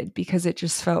devastated because it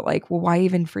just felt like, well, why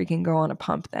even freaking go on a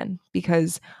pump then?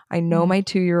 Because I know my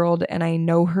 2-year-old and I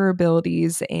know her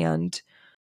abilities and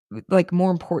like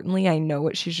more importantly, I know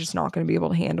what she's just not going to be able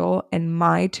to handle. And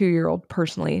my 2-year-old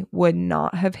personally would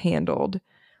not have handled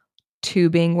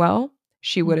tubing well.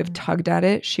 She would have tugged at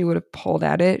it. She would have pulled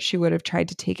at it. She would have tried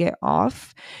to take it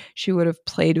off. She would have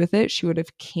played with it. She would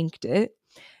have kinked it.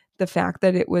 The fact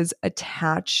that it was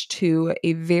attached to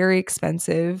a very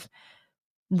expensive,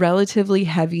 relatively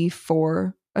heavy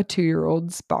for a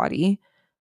 2-year-old's body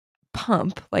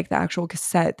pump, like the actual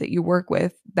cassette that you work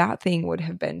with, that thing would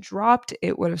have been dropped.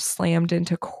 It would have slammed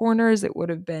into corners. It would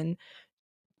have been,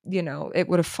 you know, it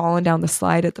would have fallen down the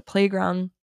slide at the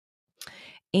playground.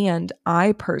 And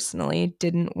I personally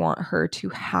didn't want her to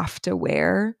have to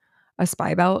wear a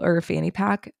spy belt or a fanny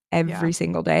pack every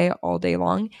single day, all day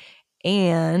long.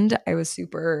 And I was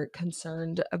super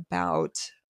concerned about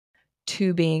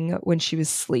tubing when she was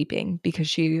sleeping because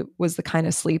she was the kind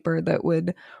of sleeper that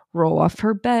would roll off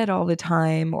her bed all the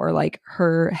time, or like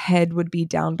her head would be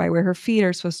down by where her feet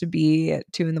are supposed to be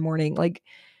at 2 a.m. Like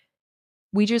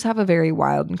we just have a very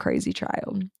wild and crazy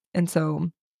child. And so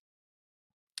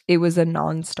it was a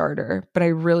non-starter, but I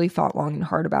really thought long and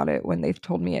hard about it when they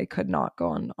told me I could not go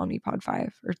on Omnipod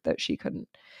 5 or that she couldn't.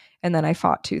 And then I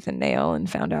fought tooth and nail and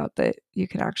found out that you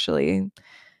can actually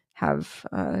have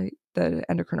the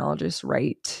endocrinologist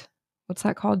write, what's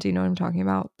that called? Do you know what I'm talking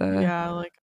about?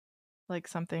 Like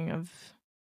something of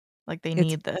like they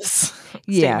need this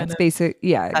yeah, statement it's basic.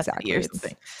 Yeah, exactly.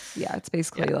 exactly. It's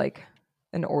basically like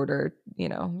an order, you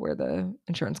know, where the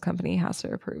insurance company has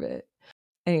to approve it.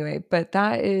 Anyway, but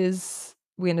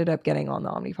we ended up getting on the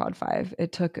Omnipod 5.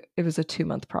 It was a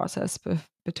 2-month process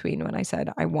between when I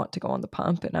said I want to go on the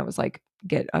pump and I was like,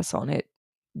 get us on it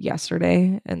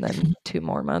yesterday, and then 2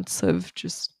 more months of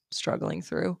just struggling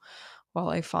through while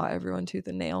I fought everyone tooth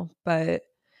and nail. But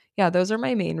yeah, those are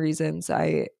my main reasons.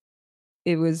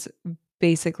 It was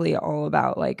basically all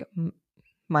about like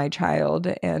my child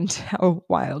and how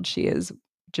wild she is,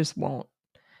 just won't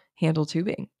handle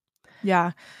tubing.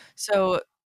 Yeah. So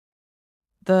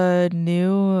the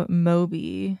new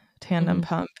Mobi tandem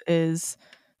pump is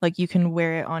like you can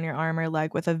wear it on your arm or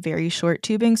leg with a very short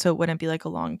tubing. So it wouldn't be like a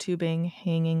long tubing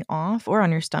hanging off, or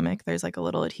on your stomach. There's like a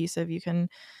little adhesive you can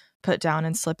put down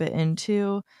and slip it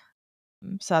into.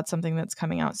 So that's something that's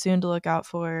coming out soon to look out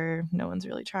for. No one's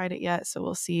really tried it yet, so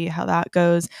we'll see how that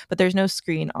goes. But there's no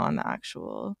screen on the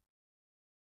actual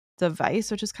device,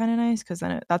 which is kind of nice, because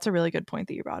then that's a really good point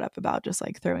that you brought up about just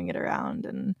like throwing it around.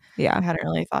 And Yeah. I hadn't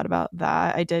really thought about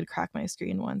that. I did crack my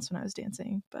screen once when I was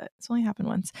dancing, but it's only happened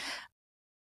once.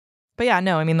 But yeah,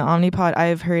 no, I mean, the Omnipod,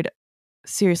 I've heard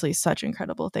seriously such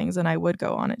incredible things, and I would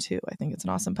go on it too. I think it's an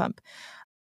awesome pump.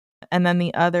 And then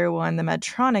the other one, the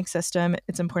Medtronic system,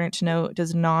 it's important to note,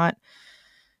 does not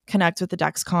connect with the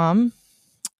Dexcom.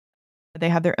 They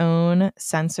have their own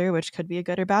sensor, which could be a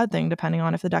good or bad thing depending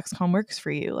on if the Dexcom works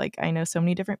for you. Like, I know so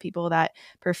many different people that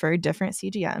prefer different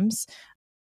CGMs.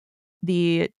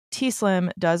 The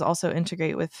T-Slim does also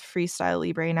integrate with Freestyle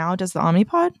Libre now. Does the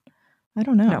Omnipod? I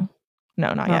don't know.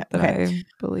 No, not yet. That Okay.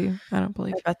 I don't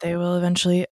believe. I bet they will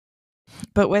eventually.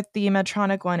 But with the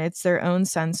Medtronic one, it's their own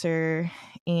sensor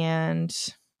and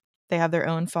they have their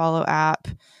own Follow app.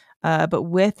 But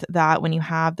with that, when you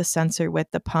have the sensor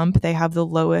with the pump, they have the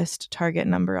lowest target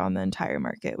number on the entire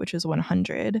market, which is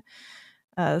 100.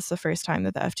 It's the first time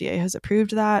that the FDA has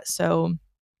approved that. So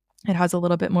it has a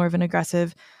little bit more of an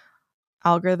aggressive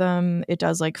algorithm. It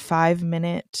does like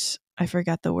 5-minute, I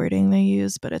forget the wording they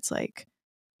use, but it's like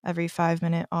every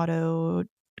 5-minute auto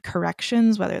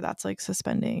corrections, whether that's like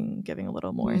suspending, giving a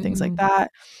little more, things like that.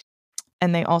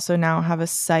 And they also now have a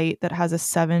site that has a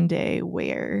 7-day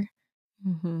wear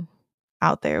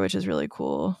out there, which is really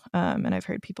cool. And I've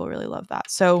heard people really love that.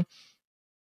 So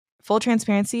full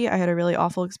transparency, I had a really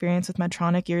awful experience with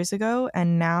Medtronic years ago,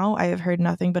 and now I have heard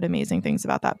nothing but amazing things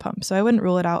about that pump. So I wouldn't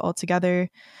rule it out altogether.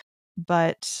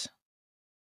 But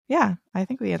yeah, I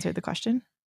think we answered the question.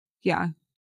 Yeah.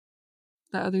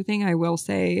 The other thing I will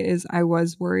say is I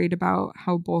was worried about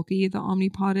how bulky the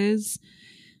Omnipod is.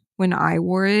 When I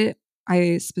wore it,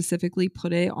 I specifically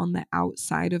put it on the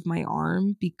outside of my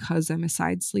arm because I'm a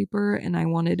side sleeper and I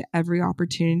wanted every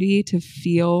opportunity to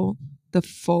feel the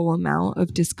full amount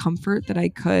of discomfort that I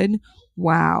could.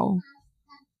 Wow.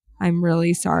 I'm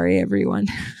really sorry, everyone.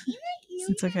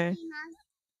 It's okay.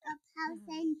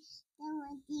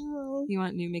 You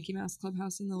want new Mickey Mouse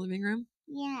Clubhouse in the living room?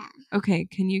 Yeah. Okay,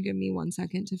 can you give me 1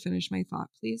 second to finish my thought,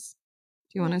 please?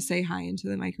 Do you want to say hi into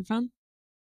the microphone?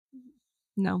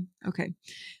 No? Okay.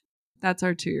 That's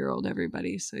our 2-year-old,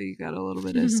 everybody. So you got a little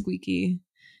bit of squeaky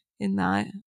in that.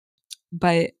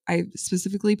 But I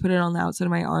specifically put it on the outside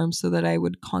of my arm so that I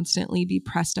would constantly be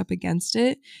pressed up against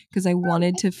it because I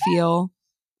wanted to feel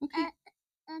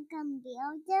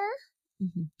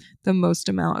the most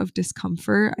amount of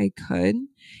discomfort I could.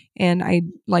 And I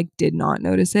did not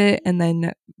notice it. And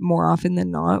then more often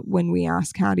than not, when we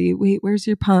ask Hattie, wait, where's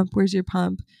your pump? Where's your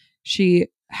pump? She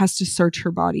has to search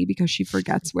her body because she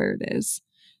forgets where it is.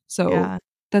 So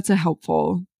that's a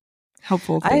helpful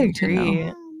thing I agree. to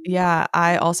know. Yeah,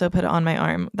 I also put it on my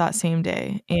arm that same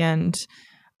day. And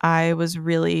I was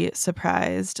really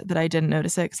surprised that I didn't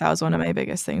notice it because that was one of my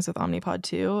biggest things with Omnipod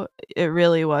 2. It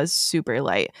really was super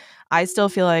light. I still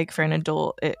feel like for an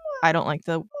adult, I don't like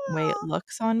the way it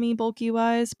looks on me bulky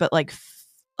wise, but like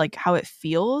how it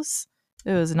feels,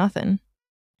 it was nothing.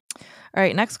 All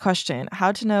right, next question.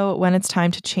 How to know when it's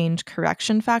time to change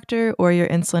correction factor or your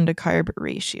insulin to carb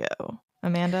ratio?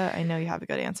 Amanda, I know you have a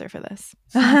good answer for this.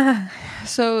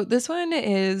 So this one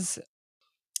is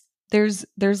there's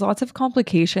lots of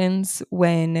complications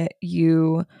when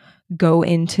you go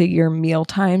into your meal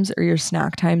times or your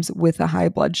snack times with a high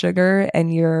blood sugar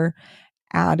and you're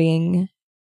adding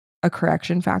a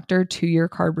correction factor to your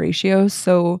carb ratio.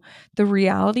 So the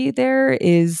reality there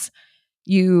is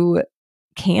you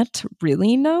can't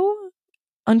really know,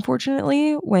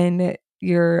 unfortunately, when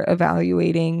you're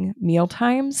evaluating meal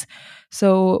times.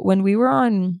 So when we were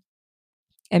on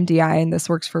MDI, and this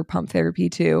works for pump therapy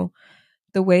too,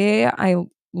 the way I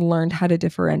learned how to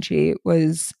differentiate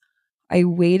was I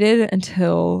waited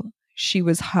until she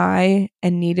was high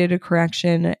and needed a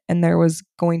correction and there was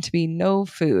going to be no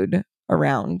food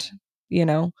around,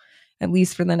 at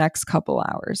least for the next couple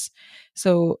hours.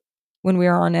 So when we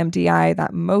were on MDI,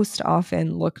 that most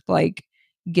often looked like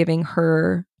giving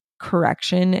her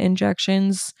correction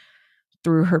injections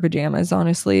through her pajamas,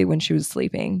 honestly, when she was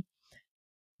sleeping.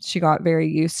 She got very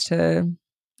used to,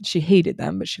 she hated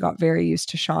them, but she got very used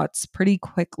to shots pretty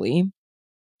quickly.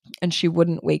 And she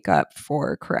wouldn't wake up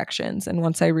for corrections. And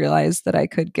once I realized that I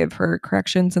could give her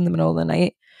corrections in the middle of the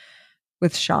night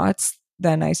with shots,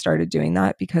 then I started doing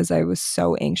that because I was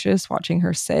so anxious watching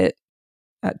her sit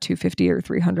at 250 or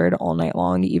 300 all night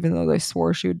long, even though they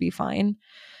swore she would be fine.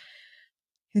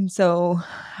 And so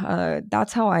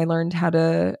that's how I learned how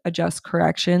to adjust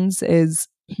corrections is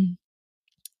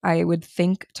I would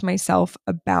think to myself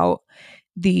about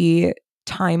the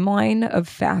timeline of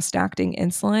fast acting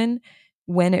insulin,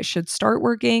 when it should start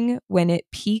working, when it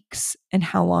peaks, and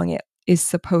how long it is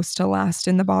supposed to last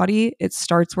in the body. It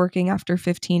starts working after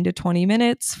 15 to 20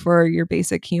 minutes for your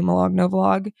basic Humalog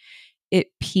Novolog. It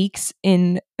peaks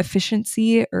in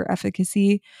efficiency or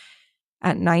efficacy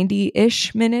at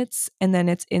 90-ish minutes, and then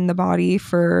it's in the body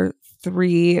for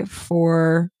 3,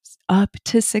 4, up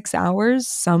to 6 hours.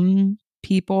 Some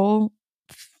people,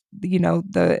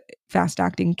 the fast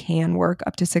acting can work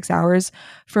up to 6 hours.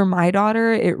 For my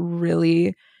daughter, it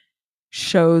really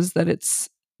shows that it's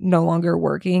no longer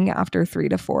working after 3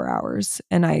 to 4 hours.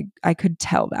 And I could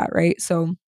tell that, right?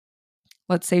 So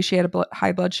let's say she had a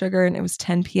high blood sugar and it was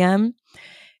 10 p.m.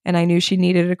 and I knew she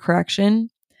needed a correction.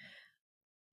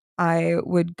 I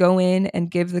would go in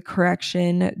and give the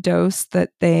correction dose that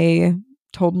they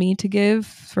told me to give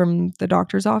from the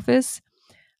doctor's office.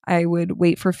 I would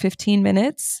wait for 15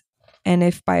 minutes. And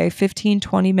if by 15,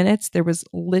 20 minutes, there was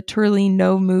literally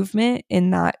no movement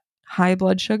in that high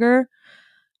blood sugar,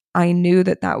 I knew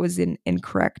that that was an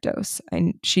incorrect dose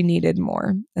and she needed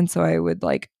more. And so I would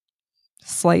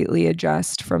slightly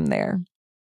adjust from there.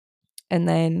 And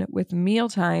then with meal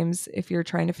times, if you're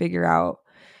trying to figure out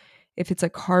if it's a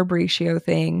carb ratio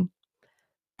thing,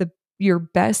 your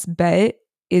best bet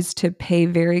is to pay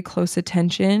very close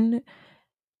attention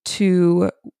to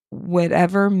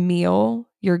whatever meal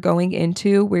you're going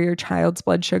into where your child's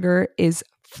blood sugar is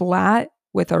flat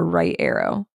with a right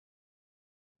arrow.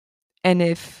 And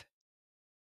if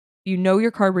you know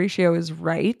your carb ratio is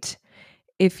right,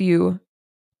 if you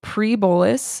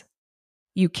pre-bolus,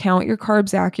 you count your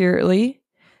carbs accurately,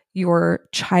 your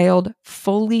child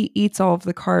fully eats all of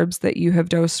the carbs that you have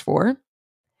dosed for,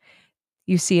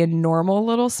 you see a normal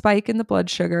little spike in the blood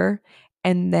sugar,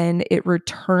 and then it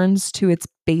returns to its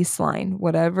baseline,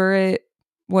 whatever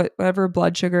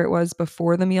blood sugar it was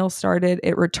before the meal started,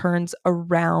 it returns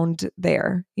around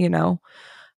there,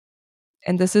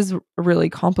 And this is a really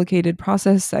complicated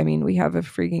process. I mean, we have a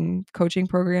freaking coaching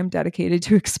program dedicated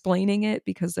to explaining it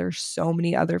because there's so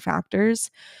many other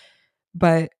factors.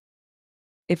 But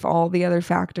if all the other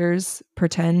factors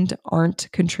pretend aren't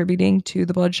contributing to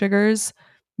the blood sugars,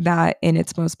 that in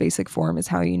its most basic form is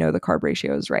how you know the carb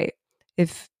ratio is right.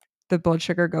 If the blood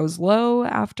sugar goes low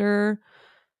after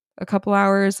a couple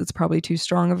hours, it's probably too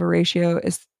strong of a ratio.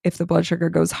 If the blood sugar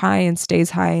goes high and stays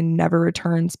high and never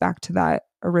returns back to that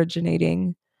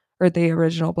originating or the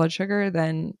original blood sugar,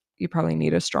 then you probably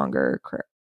need a stronger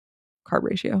carb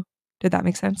ratio. Did that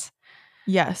make sense?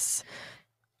 Yes.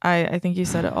 I think you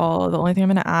said it all. The only thing I'm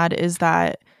going to add is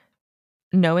that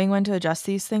knowing when to adjust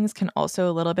these things can also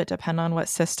a little bit depend on what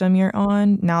system you're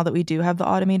on now that we do have the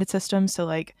automated system.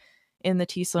 So in the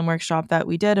T-Slim workshop that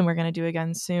we did and we're going to do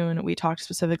again soon, we talked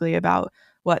specifically about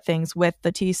what things with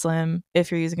the T-Slim,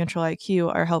 if you're using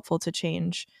Control-IQ, are helpful to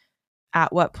change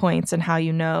at what points and how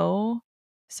you know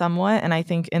somewhat. And I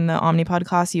think in the Omnipod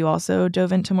class, you also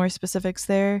dove into more specifics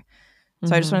there.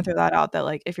 So I just want to throw that out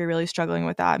that if you're really struggling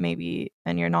with that maybe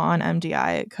and you're not on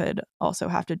MDI, it could also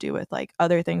have to do with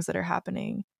other things that are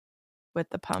happening with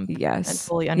the pump. Yes. And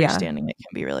fully understanding it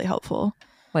can be really helpful.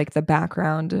 Like the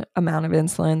background amount of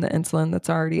insulin, the insulin that's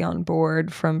already on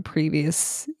board from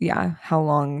previous, how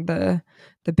long the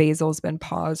basal's been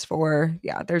paused for.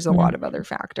 Yeah, there's a lot of other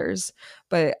factors.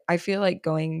 But I feel like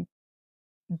going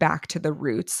back to the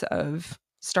roots of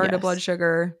start a blood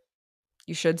sugar,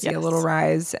 you should see a little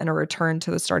rise and a return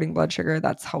to the starting blood sugar.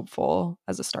 That's helpful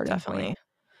as a starting point.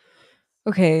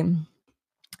 Okay.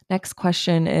 Next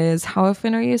question is, how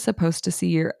often are you supposed to see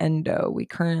your endo? We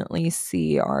currently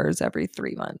see ours every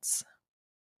 3 months.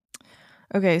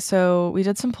 Okay, so we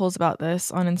did some polls about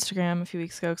this on Instagram a few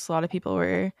weeks ago because a lot of people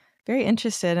were very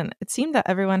interested, and it seemed that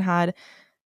everyone had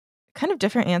kind of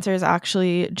different answers.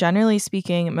 Actually, generally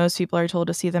speaking, most people are told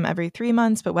to see them every 3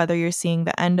 months, but whether you're seeing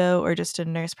the endo or just a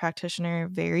nurse practitioner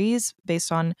varies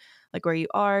based on where you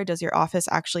are. Does your office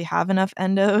actually have enough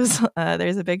endos?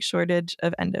 There's a big shortage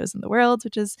of endos in the world,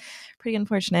 which is pretty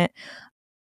unfortunate.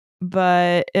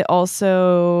 But it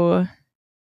also,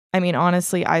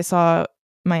 honestly, I saw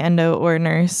my endo or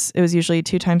nurse. It was usually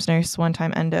 2 times nurse, 1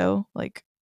 time endo,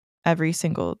 every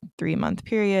single 3-month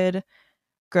period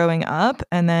growing up.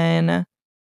 And then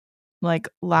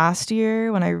last year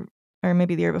or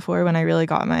maybe the year before, when I really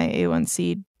got my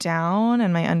A1C down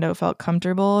and my endo felt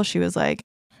comfortable, she was like,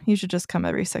 you should just come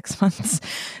every 6 months.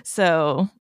 So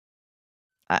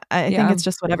I think it's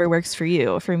just whatever works for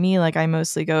you. For me, like I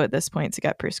mostly go at this point to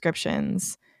get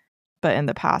prescriptions, but in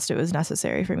the past it was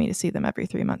necessary for me to see them every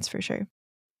 3 months for sure.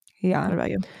 Yeah. What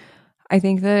about you? I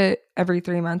think that every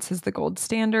 3 months is the gold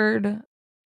standard.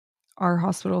 Our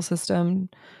hospital system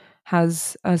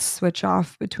has a switch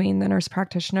off between the nurse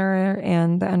practitioner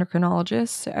and the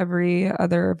endocrinologist every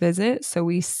other visit. So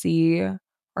we see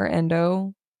our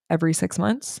endo every 6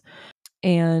 months.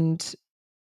 And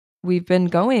we've been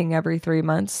going every 3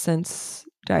 months since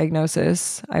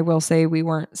diagnosis. I will say we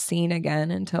weren't seen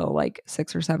again until like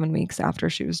 6 or 7 weeks after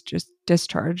she was just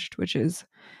discharged,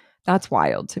 that's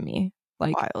wild to me.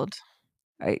 Like, Wild.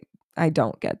 I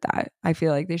don't get that. I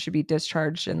feel like they should be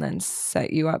discharged and then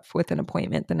set you up with an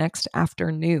appointment the next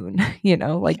afternoon,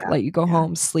 let you go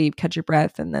home, sleep, catch your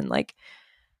breath, and then like,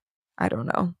 I don't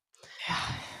know.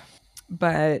 Yeah.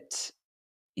 But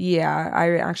yeah,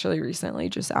 I actually recently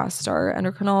just asked our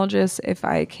endocrinologist if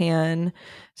I can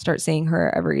start seeing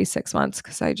her every 6 months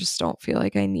because I just don't feel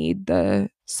like I need the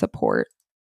support.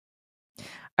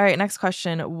 All right, next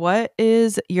question. What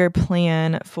is your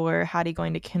plan for Hattie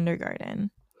going to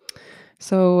kindergarten?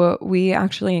 So we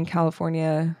actually in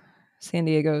California, San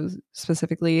Diego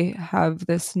specifically, have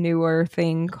this newer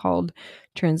thing called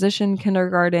transition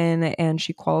kindergarten, and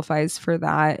she qualifies for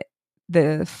that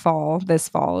this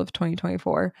fall of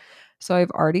 2024. So I've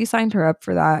already signed her up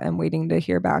for that. I'm waiting to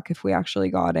hear back if we actually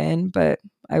got in, but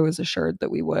I was assured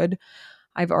that we would.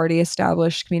 I've already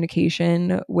established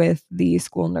communication with the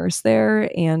school nurse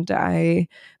there, and I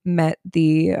met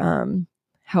the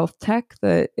health tech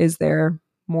that is there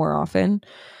more often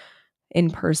in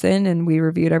person, and we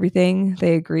reviewed everything.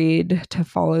 They agreed to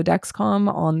follow Dexcom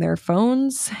on their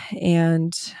phones,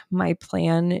 and my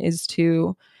plan is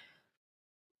to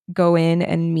go in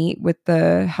and meet with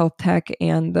the health tech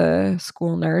and the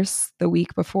school nurse the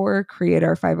week before, create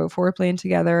our 504 plan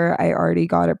together. I already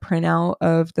got a printout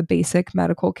of the basic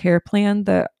medical care plan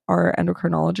that our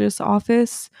endocrinologist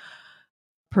office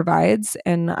provides,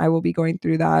 and I will be going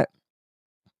through that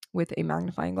with a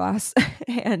magnifying glass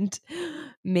and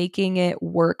making it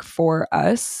work for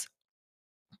us,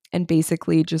 and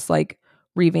basically just like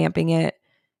revamping it,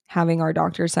 having our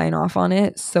doctor sign off on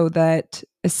it so that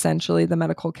essentially the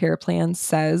medical care plan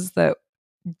says that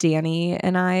Danny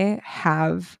and I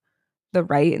have the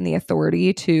right and the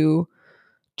authority to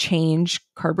change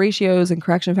carb ratios and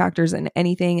correction factors and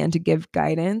anything, and to give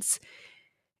guidance,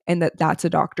 and that's a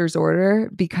doctor's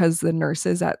order because the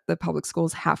nurses at the public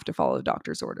schools have to follow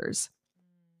doctor's orders.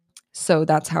 So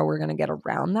that's how we're going to get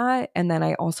around that. And then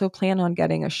I also plan on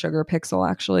getting a sugar pixel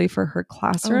actually for her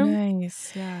classroom. Oh,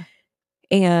 nice. Yeah.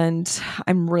 And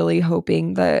I'm really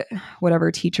hoping that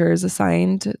whatever teacher is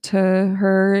assigned to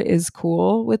her is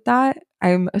cool with that.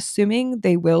 I'm assuming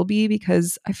they will be,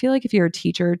 because I feel like if you're a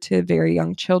teacher to very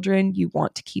young children, you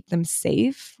want to keep them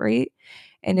safe, right?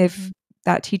 And if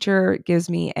that teacher gives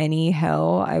me any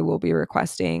hell, I will be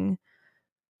requesting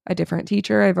a different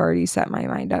teacher. I've already set my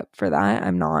mind up for that.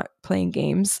 I'm not playing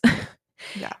games.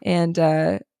 Yeah. And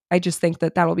I just think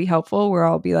that that'll be helpful, where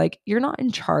I'll be like, you're not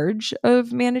in charge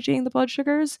of managing the blood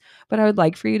sugars, but I would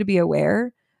like for you to be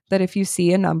aware that if you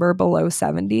see a number below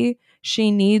 70, she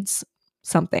needs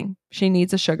something. She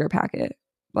needs a sugar packet.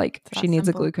 Like she needs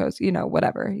a glucose,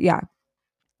 whatever. Yeah.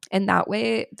 And that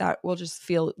way that will just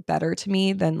feel better to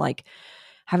me than like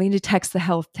having to text the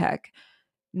health tech,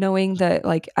 knowing that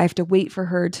like I have to wait for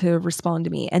her to respond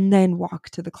to me and then walk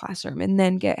to the classroom and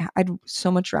then I'd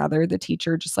so much rather the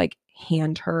teacher just like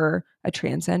hand her a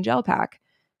Transcend gel pack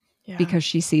because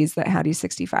she sees that Hattie's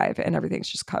 65 and everything's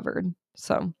just covered.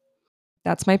 So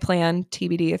that's my plan,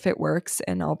 TBD if it works,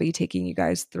 and I'll be taking you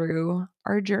guys through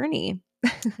our journey.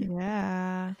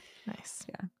 Yeah. Nice.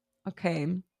 Yeah. Okay.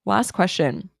 Last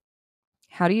question.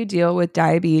 How do you deal with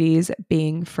diabetes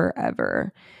being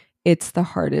forever? It's the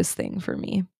hardest thing for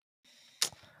me.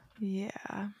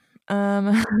 Yeah.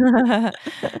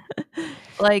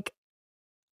 Like,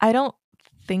 I don't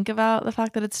think about the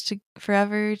fact that it's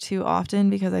forever too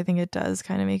often, because I think it does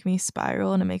kind of make me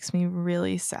spiral, and it makes me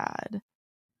really sad.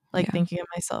 Like thinking of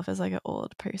myself as like an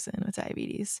old person with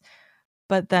diabetes.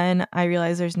 But then I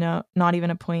realize there's not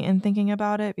even a point in thinking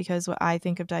about it, because what I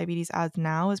think of diabetes as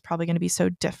now is probably going to be so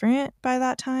different by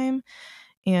that time.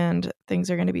 And things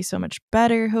are going to be so much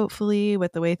better, hopefully,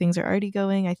 with the way things are already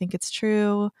going. I think it's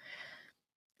true.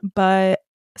 But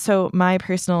so my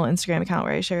personal Instagram account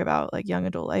where I share about like young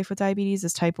adult life with diabetes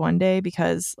is Type 1 Day,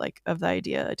 because like of the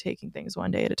idea of taking things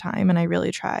one day at a time. And I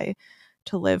really try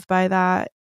to live by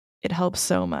that. It helps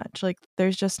so much. Like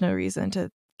there's just no reason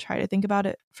to try to think about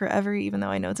it forever, even though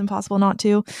I know it's impossible not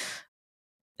to.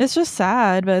 It's just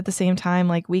sad, but at the same time,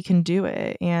 like we can do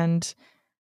it. And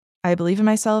I believe in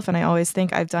myself, and I always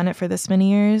think I've done it for this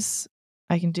many years.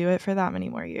 I can do it for that many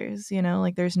more years,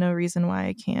 like there's no reason why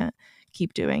I can't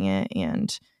keep doing it.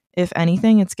 And if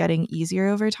anything, it's getting easier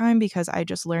over time because I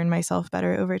just learn myself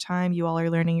better over time. You all are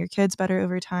learning your kids better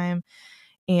over time.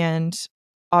 And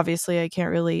obviously, I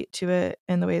can't relate to it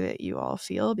in the way that you all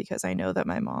feel because I know that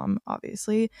my mom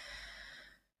obviously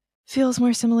feels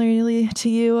more similarly to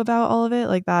you about all of it.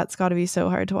 Like, that's got to be so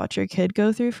hard to watch your kid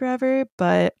go through forever.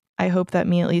 But I hope that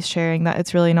me at least sharing that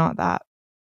it's really not that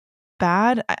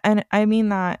bad. And I mean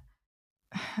that,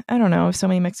 I don't know, so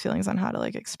many mixed feelings on how to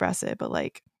like express it, but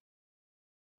like,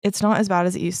 it's not as bad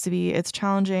as it used to be. It's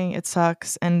challenging, it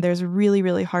sucks, and there's really,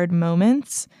 really hard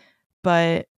moments,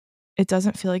 but it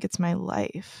doesn't feel like it's my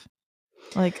life.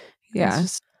 Like, Yeah.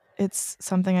 it's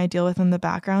something I deal with in the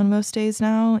background most days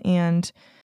now. And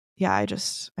yeah, I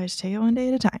just take it one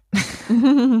day at a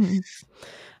time.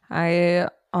 I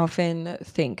often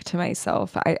think to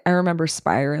myself, I remember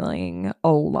spiraling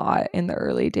a lot in the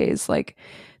early days, like,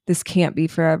 this can't be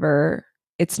forever.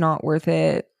 It's not worth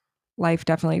it. Life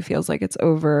definitely feels like it's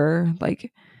over.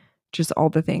 Like, just all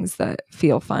the things that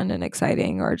feel fun and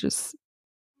exciting are just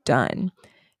done.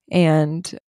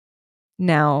 And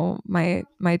now my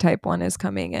type 1 is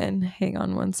coming in. Hang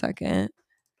on one second.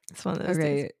 It's one of those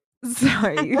days. Okay.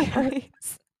 Sorry, you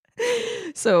guys.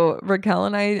 So Raquel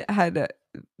and I had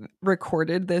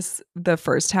recorded the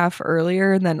first half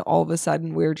earlier, and then all of a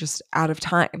sudden we were just out of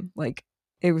time. Like,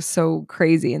 it was so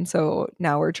crazy. And so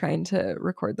now we're trying to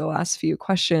record the last few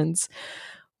questions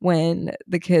when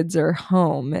the kids are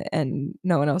home and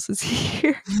no one else is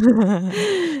here.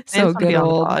 So good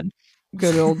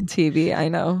old TV. I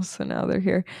know. So now they're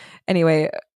here. Anyway,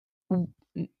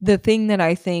 the thing that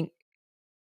I think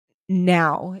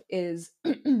now is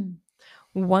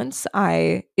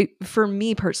for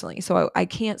me personally, so I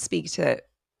can't speak to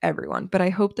everyone, but I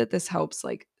hope that this helps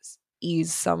like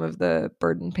ease some of the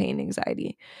burden, pain,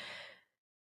 anxiety.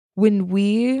 When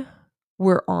we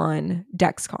were on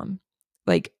Dexcom,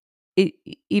 like,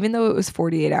 even though it was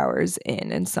 48 hours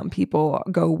in and some people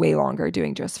go way longer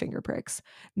doing just finger pricks,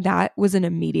 that was an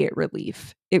immediate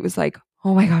relief. It was like,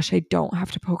 oh my gosh, I don't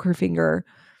have to poke her finger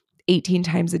 18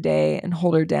 times a day and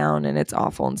hold her down, and it's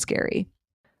awful and scary.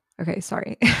 Okay,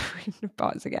 sorry.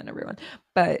 Pause again, everyone.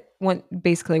 But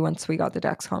basically once we got the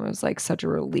Dexcom, it was like such a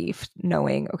relief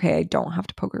knowing, okay, I don't have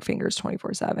to poke her fingers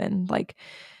 24/7. Like,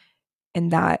 and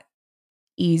that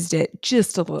eased it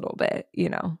just a little bit,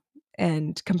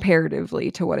 and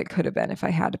comparatively to what it could have been if I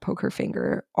had to poke her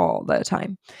finger all the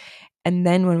time. And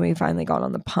then when we finally got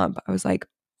on the pump, I was like,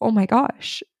 oh my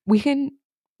gosh,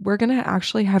 we're going to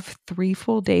actually have 3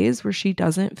 full days where she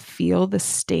doesn't feel the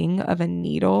sting of a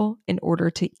needle in order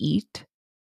to eat.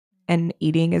 And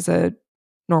eating is a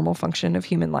normal function of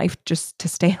human life just to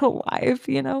stay alive,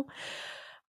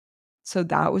 So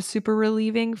that was super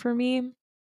relieving for me.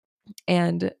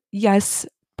 And yes,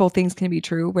 both things can be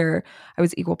true, where I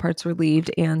was equal parts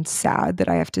relieved and sad that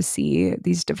I have to see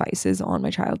these devices on my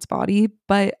child's body,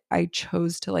 but I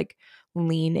chose to like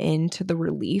lean into the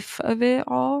relief of it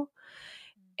all.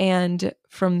 And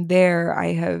from there,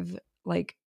 I have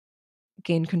like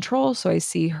gained control. So I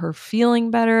see her feeling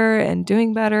better and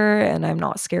doing better, and I'm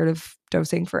not scared of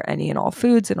dosing for any and all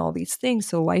foods and all these things.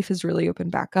 So life has really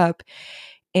opened back up.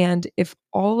 And if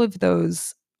all of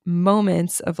those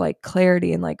moments of like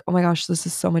clarity and like, oh my gosh, this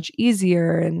is so much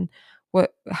easier, and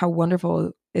how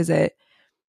wonderful is it?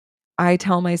 I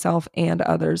tell myself and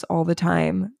others all the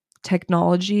time,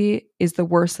 technology is the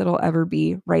worst it'll ever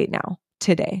be right now,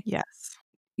 today. Yes.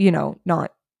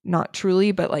 Not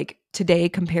truly, but like today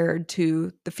compared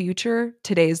to the future,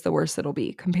 today is the worst it'll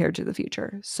be compared to the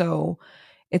future. So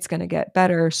it's going to get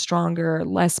better, stronger,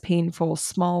 less painful,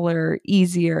 smaller,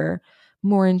 easier,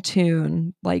 more in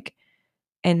tune. Like,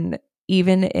 and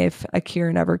even if a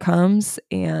cure never comes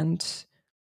and,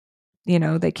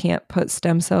 they can't put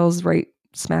stem cells right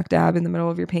smack dab in the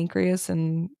middle of your pancreas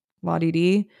and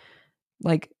la-di-di,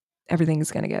 like, everything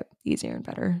is going to get easier and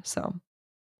better. So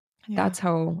that's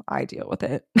how I deal with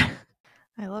it.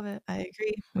 I love it. I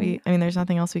agree. I mean, there's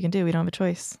nothing else we can do. We don't have a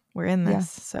choice. We're in this.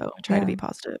 So try to be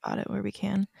positive about it where we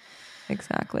can.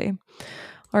 Exactly.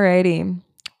 Alrighty.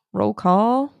 Roll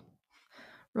call.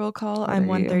 I'm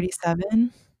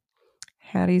 137.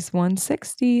 Hattie's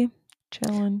 160.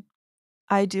 Chilling.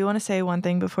 I do want to say one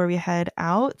thing before we head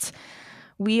out.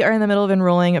 We are in the middle of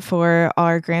enrolling for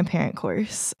our grandparent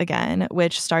course again,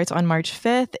 which starts on March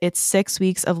 5th. It's 6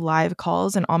 weeks of live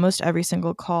calls, and almost every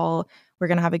single call, we're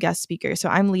going to have a guest speaker. So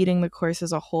I'm leading the course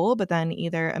as a whole, but then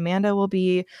either Amanda will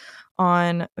be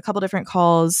on a couple different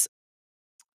calls,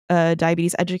 a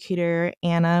diabetes educator,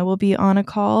 Anna, will be on a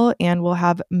call, and we'll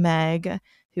have Meg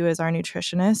who is our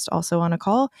nutritionist, also on a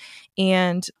call.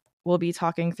 And we'll be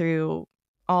talking through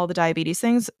all the diabetes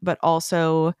things, but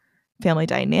also family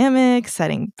dynamics,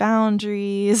 setting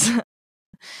boundaries,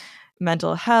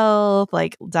 mental health,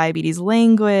 like diabetes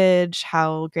language,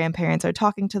 how grandparents are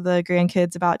talking to the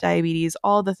grandkids about diabetes,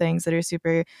 all the things that are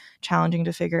super challenging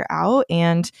to figure out.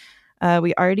 And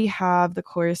we already have the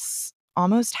course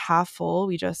almost half full.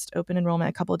 We just opened enrollment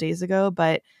a couple of days ago,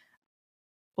 but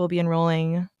we'll be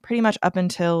enrolling pretty much up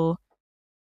until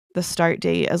the start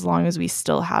date as long as we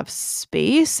still have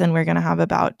space. And we're going to have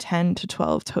about 10 to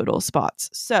 12 total spots.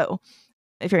 So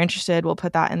if you're interested, we'll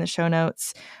put that in the show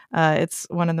notes. It's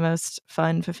one of the most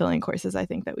fun, fulfilling courses I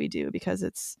think that we do because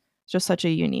it's just such a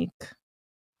unique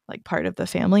like part of the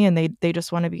family, and they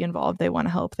just want to be involved. They want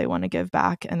to help. They want to give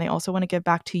back, and they also want to give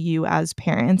back to you as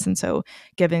parents. And so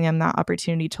giving them that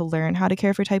opportunity to learn how to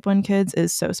care for type 1 kids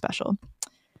is so special.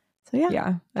 So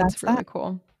yeah, that's really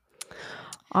cool.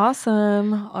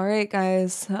 Awesome. All right,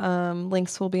 guys.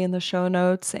 Links will be in the show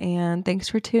notes, and thanks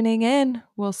for tuning in.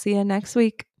 We'll see you next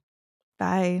week.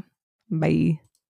 Bye. Bye.